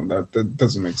length film. That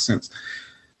doesn't make sense.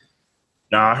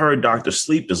 Now I heard Dr.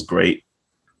 Sleep is great.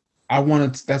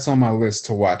 That's on my list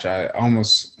to watch. I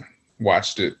almost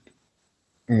watched it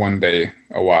one day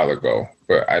a while ago,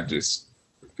 but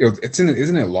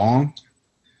isn't it long?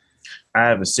 I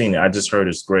haven't seen it. I just heard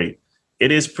it's great.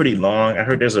 It is pretty long. I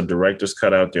heard there's a director's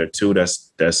cut out there too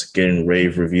that's getting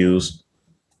rave reviews.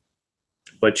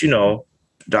 But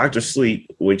Doctor Sleep,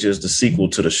 which is the sequel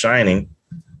to The Shining,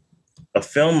 a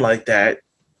film like that,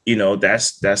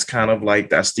 that's kind of like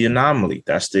that's the anomaly.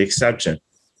 That's the exception.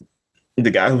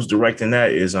 The guy who's directing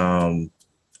that is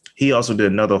he also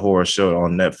did another horror show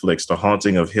on Netflix, The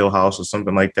Haunting of Hill House or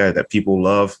something like that people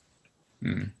love.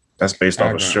 Hmm. That's based I off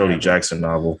a haven't, I Shirley haven't. Jackson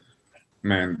novel.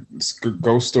 Man,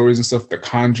 ghost stories and stuff, The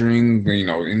Conjuring,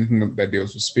 anything that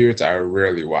deals with spirits, I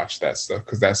rarely watch that stuff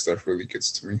because that stuff really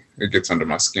gets to me. It gets under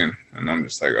my skin, and I'm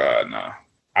just like, nah,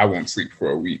 I won't sleep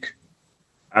for a week.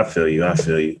 I feel you. I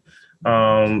feel you.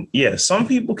 Yeah, some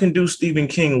people can do Stephen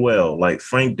King well, like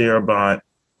Frank Darabont,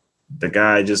 the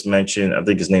guy I just mentioned. I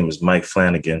think his name is Mike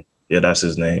Flanagan. Yeah, that's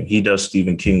his name. He does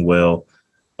Stephen King well.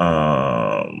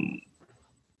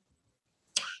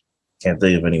 Can't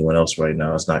think of anyone else right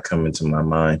now. It's not coming to my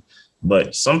mind.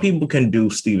 But some people can do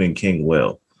Stephen King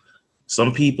well.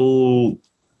 Some people,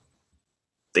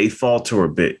 they falter a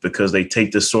bit because they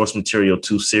take the source material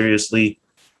too seriously,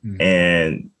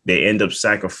 and they end up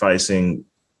sacrificing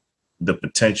the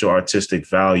potential artistic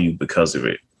value because of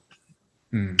it.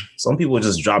 Some people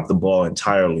just drop the ball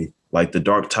entirely, like The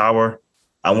Dark Tower.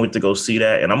 I went to go see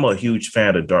that, and I'm a huge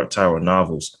fan of Dark Tower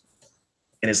novels.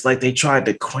 And it's like they tried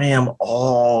to cram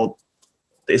all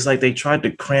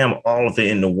of it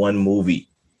into one movie.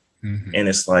 And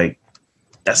it's like,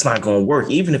 that's not going to work.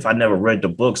 Even if I never read the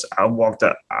books, I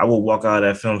will walk out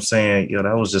of that film saying, yo,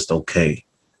 that was just okay.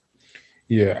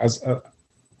 Yeah,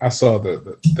 I saw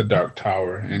the Dark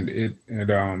Tower, and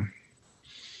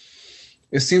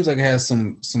it seems like it has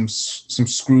some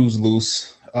screws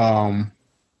loose.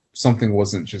 Something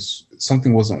wasn't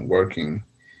working,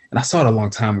 and I saw it a long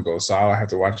time ago, so I'll have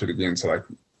to watch it again to like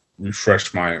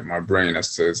refresh my brain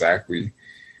as to exactly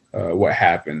what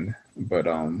happened. But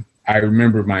I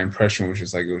remember my impression was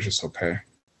just like it was just okay.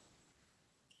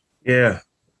 Yeah,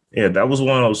 that was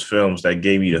one of those films that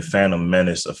gave you the Phantom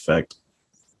Menace effect,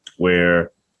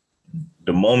 where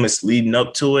the moments leading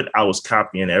up to it, I was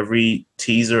copying every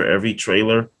teaser, every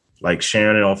trailer, like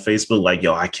sharing it on Facebook, like,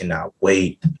 yo, I cannot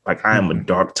wait. Like, I am a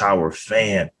Dark Tower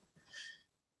fan.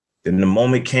 Then the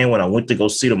moment came when I went to go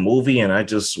see the movie, and I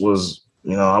just was,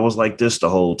 I was like this the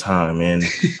whole time. And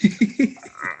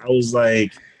I was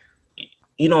like,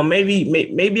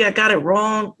 maybe I got it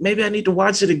wrong. Maybe I need to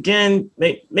watch it again.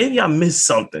 Maybe I missed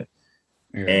something.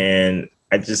 Yeah. And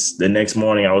the next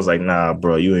morning I was like, nah,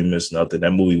 bro, you ain't missed nothing.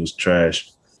 That movie was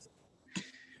trash.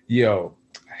 Yo,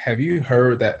 have you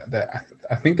heard that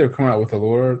I think they're coming out with a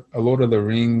Lord of the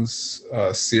Rings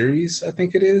series, I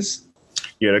think it is.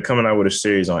 Yeah, they're coming out with a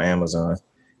series on Amazon.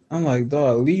 I'm like,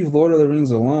 dog, leave Lord of the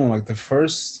Rings alone. Like the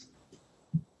first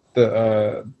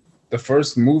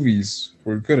movies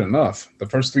were good enough. The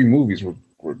first 3 movies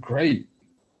were great.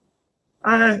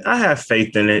 I have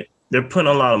faith in it. They're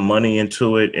putting a lot of money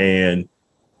into it, and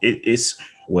it's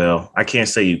I can't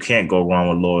say you can't go wrong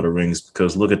with Lord of the Rings,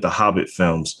 because look at the Hobbit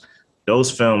films. Those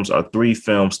films are 3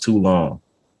 films too long.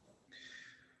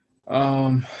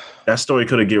 That story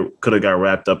could have got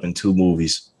wrapped up in 2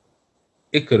 movies.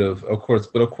 It could have, of course,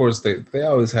 but of course they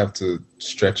always have to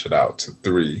stretch it out to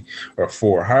 3 or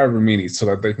 4, however many, so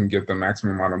that they can get the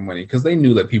maximum amount of money, because they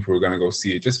knew that people were going to go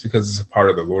see it just because it's a part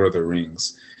of the Lord of the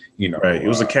Rings, Right. It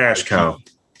was a cash cow.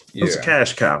 It was a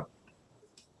cash cow.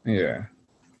 Yeah.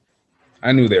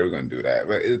 I knew they were going to do that,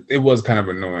 but it was kind of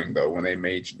annoying though when they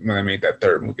made that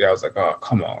 3rd movie. I was like, oh,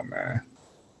 come on, man.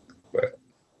 But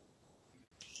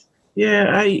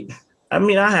yeah, I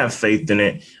mean, I have faith in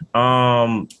it.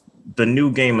 The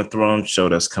new Game of Thrones show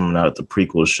that's coming out, the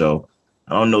prequel show,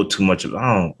 I don't know too much of.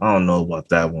 I don't know about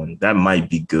that one. That might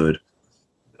be good.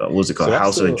 What's it called?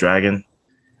 House of the Dragon.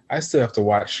 I still have to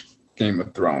watch Game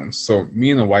of Thrones. So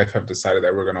me and the wife have decided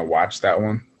that we're gonna watch that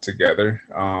one together.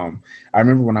 I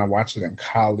remember when I watched it in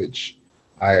college,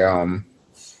 I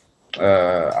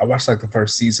watched like the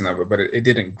first season of it, but it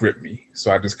didn't grip me.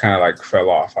 So I just kind of like fell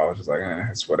off. I was just like,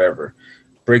 it's whatever.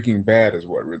 Breaking Bad is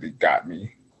what really got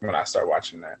me when I started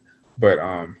watching that. But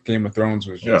Game of Thrones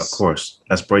was just... Yeah, of course.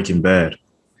 That's Breaking Bad.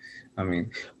 I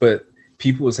mean, but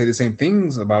people would say the same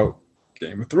things about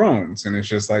Game of Thrones, and it's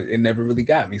just like, it never really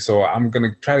got me. So I'm going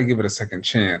to try to give it a second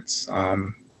chance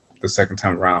the second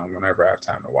time around whenever I have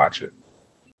time to watch it.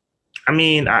 I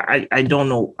mean, I don't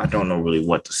know. I don't know really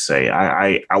what to say.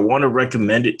 I want to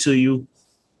recommend it to you,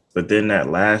 but then that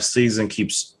last season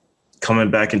keeps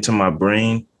coming back into my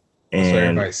brain. And that's what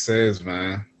everybody says,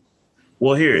 man.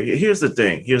 Well, here's the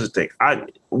thing. I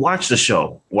watch the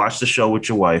show. Watch the show with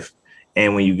your wife,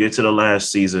 and when you get to the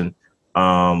last season,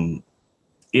 don't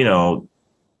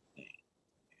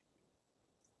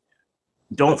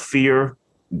fear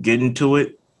getting to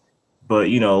it, but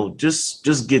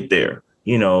just get there.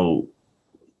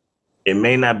 It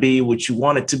may not be what you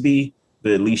want it to be,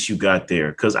 but at least you got there.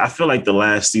 Because I feel like the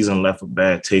last season left a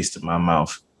bad taste in my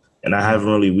mouth, and I haven't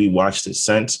really rewatched it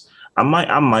since. I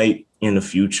might in the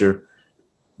future.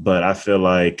 But I feel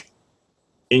like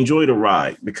enjoy the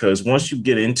ride, because once you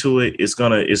get into it, it's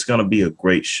gonna be a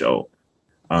great show.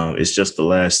 It's just the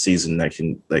last season that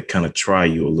can kind of try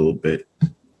you a little bit.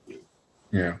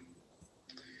 Yeah.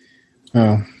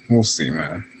 Well, we'll see,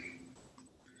 man.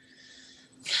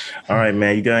 All right,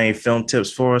 man. You got any film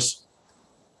tips for us?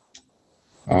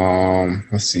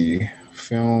 Let's see.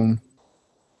 Film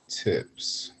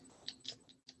tips.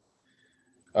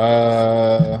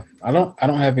 I don't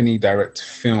have any direct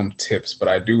film tips, but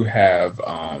I do have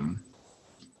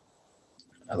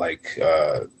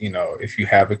if you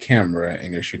have a camera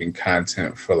and you're shooting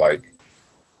content for like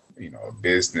a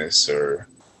business or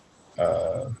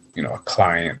a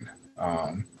client,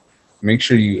 make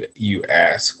sure you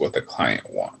ask what the client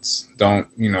wants. Don't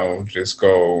just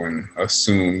go and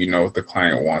assume what the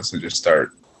client wants and just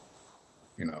start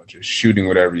just shooting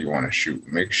whatever you want to shoot.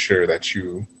 Make sure that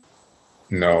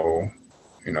know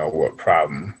what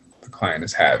problem the client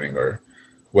is having, or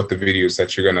what the videos or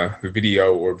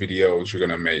videos you're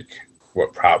gonna make,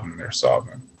 what problem they're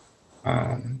solving.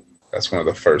 That's one of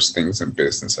the first things in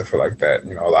business. I feel like that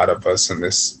a lot of us in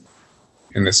this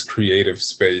creative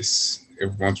space,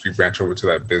 once we branch over to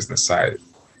that business side,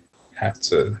 have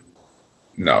to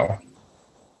know.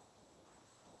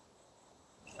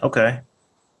 Okay.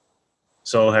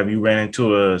 So have you ran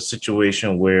into a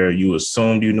situation where you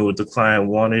assumed you knew what the client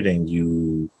wanted and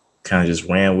you kind of just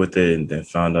ran with it and then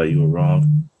found out you were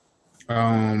wrong?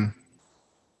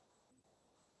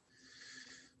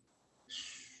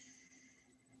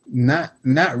 Not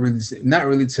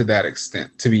really to that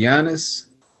extent, to be honest.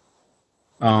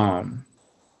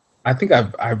 I think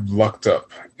I've lucked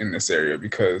up in this area,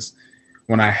 because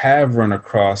when I have run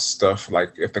across stuff,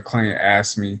 like if the client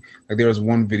asked me, like there was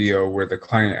one video where the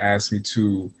client asked me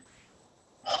to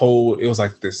hold, it was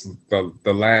like the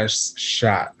last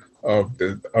shot of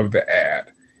the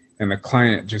ad, and the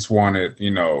client just wanted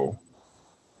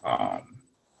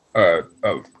a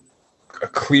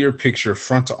clear picture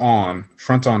front on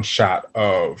shot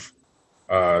of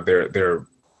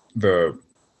the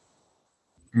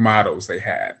models they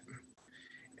had.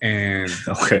 And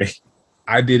okay,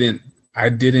 I didn't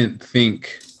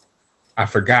think, I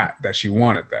forgot that she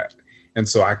wanted that. And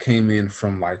so I came in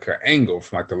from like an angle,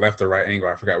 from like the left or right angle.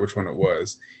 I forgot which one it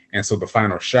was. And so the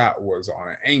final shot was on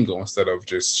an angle instead of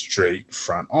just straight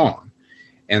front on.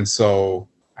 And so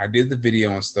I did the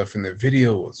video and stuff, and the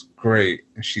video was great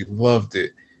and she loved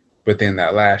it. But then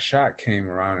that last shot came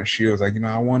around and she was like,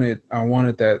 I wanted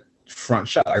that front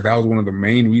shot. Like that was one of the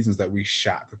main reasons that we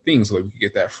shot the thing, so that we could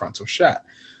get that frontal shot.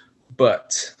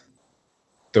 But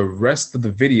the rest of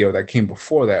the video that came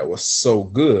before that was so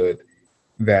good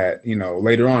that,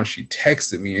 later on she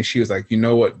texted me and she was like,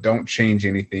 what, don't change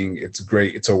anything. It's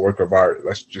great. It's a work of art.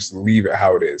 Let's just leave it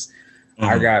how it is.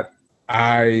 Mm-hmm.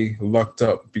 I lucked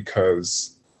up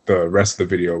because the rest of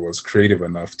the video was creative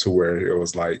enough to where it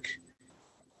was like,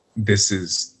 this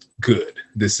is good.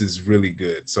 This is really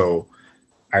good. So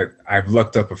I've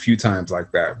lucked up a few times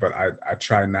like that, but I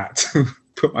try not to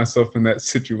put myself in that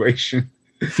situation.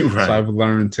 Right. So I've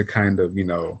learned to kind of,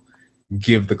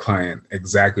 give the client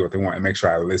exactly what they want and make sure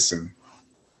I listen.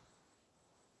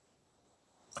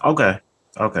 Okay.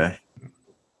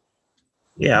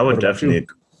 Yeah, I would definitely.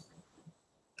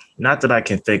 Not that I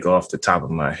can think off the top of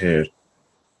my head,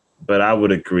 but I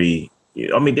would agree.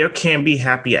 I mean, there can be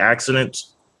happy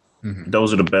accidents. Mm-hmm.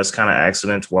 Those are the best kind of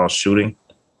accidents while shooting.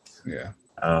 Yeah.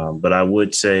 But I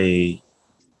would say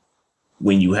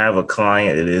when you have a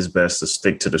client, it is best to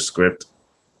stick to the script.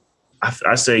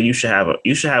 I say you should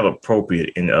have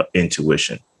appropriate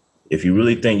intuition. If you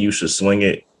really think you should swing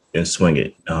it, then swing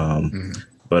it.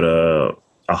 But a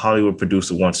Hollywood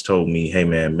producer once told me, "Hey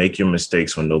man, make your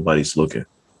mistakes when nobody's looking."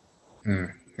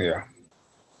 Yeah.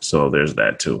 So there's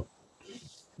that too.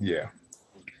 Yeah.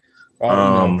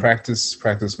 Well, practice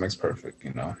makes perfect.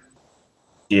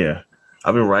 Yeah,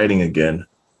 I've been writing again.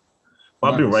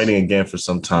 Well, nice. I've been writing again for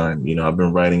some time. I've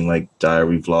been writing like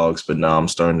diary vlogs, but now I'm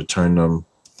starting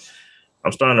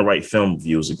to write film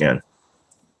reviews again.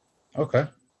 Okay.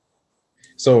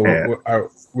 So are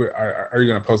you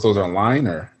going to post those online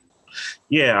or?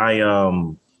 Yeah, I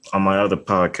on my other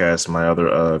podcast, my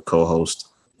other co-host,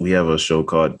 we have a show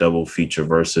called Double Feature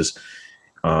Versus.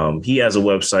 He has a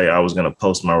website. I was going to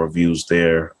post my reviews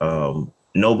there.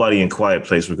 Nobody in Quiet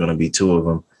Place were going to be two of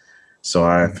them. So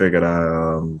I figured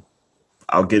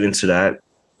I'll get into that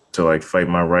to like fight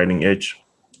my writing itch.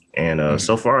 And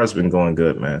so far it's been going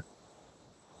good, man.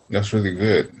 That's really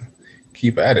good.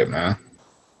 Keep at it, man.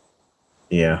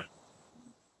 Yeah.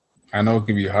 I know it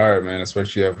can be hard, man,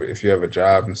 especially if you have a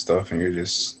job and stuff and you're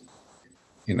just,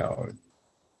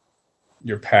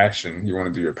 your passion, you want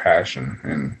to do your passion,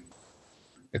 and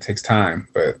it takes time,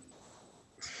 but.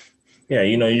 Yeah,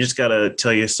 you just got to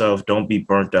tell yourself, don't be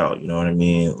burnt out. You know what I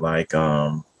mean? Like,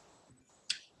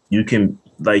 you can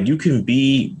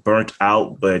be burnt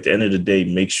out, but at the end of the day,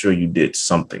 make sure you did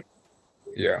something.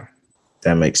 Yeah.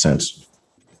 That makes sense.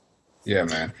 Yeah,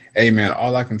 man. Hey, man,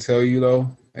 all I can tell you, though,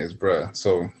 is, bruh,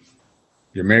 so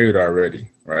you're married already,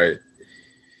 right?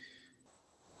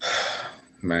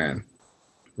 Man,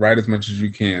 write as much as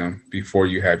you can before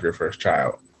you have your first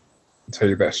child. I'll tell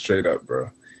you that straight up, bro.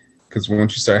 Because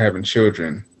once you start having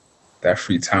children, that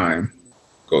free time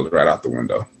goes right out the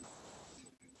window.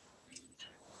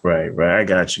 Right. I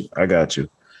got you.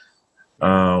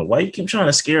 Why you keep trying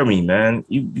to scare me, man?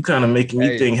 You kind of making me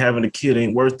Hey, think having a kid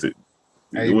ain't worth it.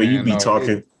 The hey, way you man, be no.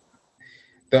 talking.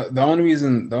 The only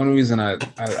reason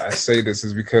I say this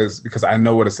is because I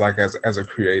know what it's like as a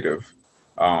creative,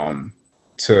 um,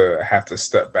 to have to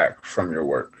step back from your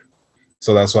work.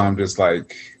 So that's why I'm just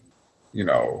like, you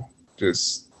know,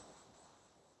 just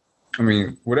I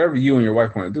mean, whatever you and your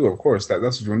wife want to do, of course, that's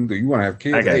what you want to do. You want to have I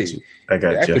kids, got hey, you. I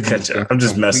got that you. I could be got you. I'm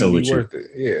just messing completely with you. worth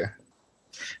it. Yeah,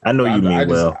 I know but you mean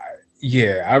well.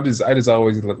 yeah, I just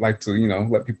always like to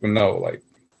let people know like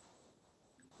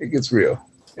it gets real.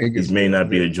 It These gets may real. not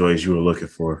be the joys you were looking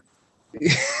for.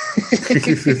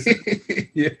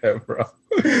 Yeah, bro.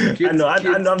 I know. I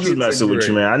know. I'm just Kids are messing with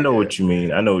you, great. man. I know Yeah, what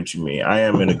you mean. I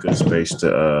am in a good space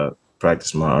to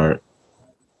practice my art.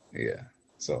 yeah.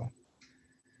 So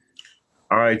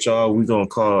All right, y'all. We're gonna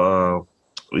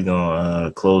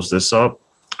close this up.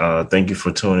 Thank you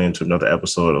for tuning in to another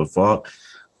episode of Vault.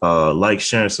 Like,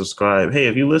 share, and subscribe. Hey,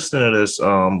 if you listen to this,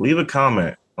 leave a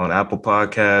comment on Apple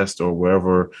Podcast or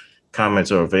wherever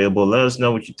comments are available. Let us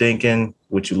know what you're thinking,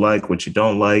 what you like, what you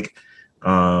don't like.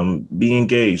 Be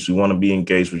engaged. We want to be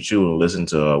engaged with you and listen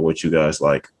to what you guys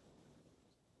like.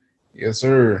 yes,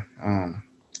 sir.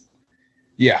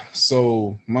 Yeah.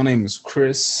 So my name is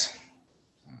Chris,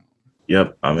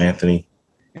 Yep, I'm Anthony.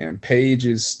 and Paige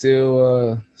is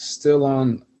still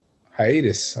on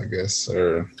hiatus, I guess,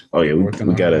 or Oh yeah, working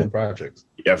we on her own gotta. projects.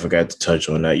 Yeah, I forgot to touch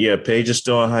on that. Yeah, Paige is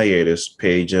still on hiatus.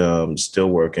 Paige still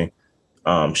working.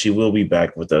 She will be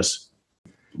back with us.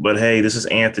 But hey, this is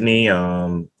Anthony.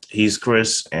 He's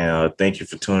Chris, and thank you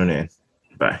for tuning in.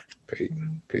 Bye.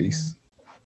 Peace.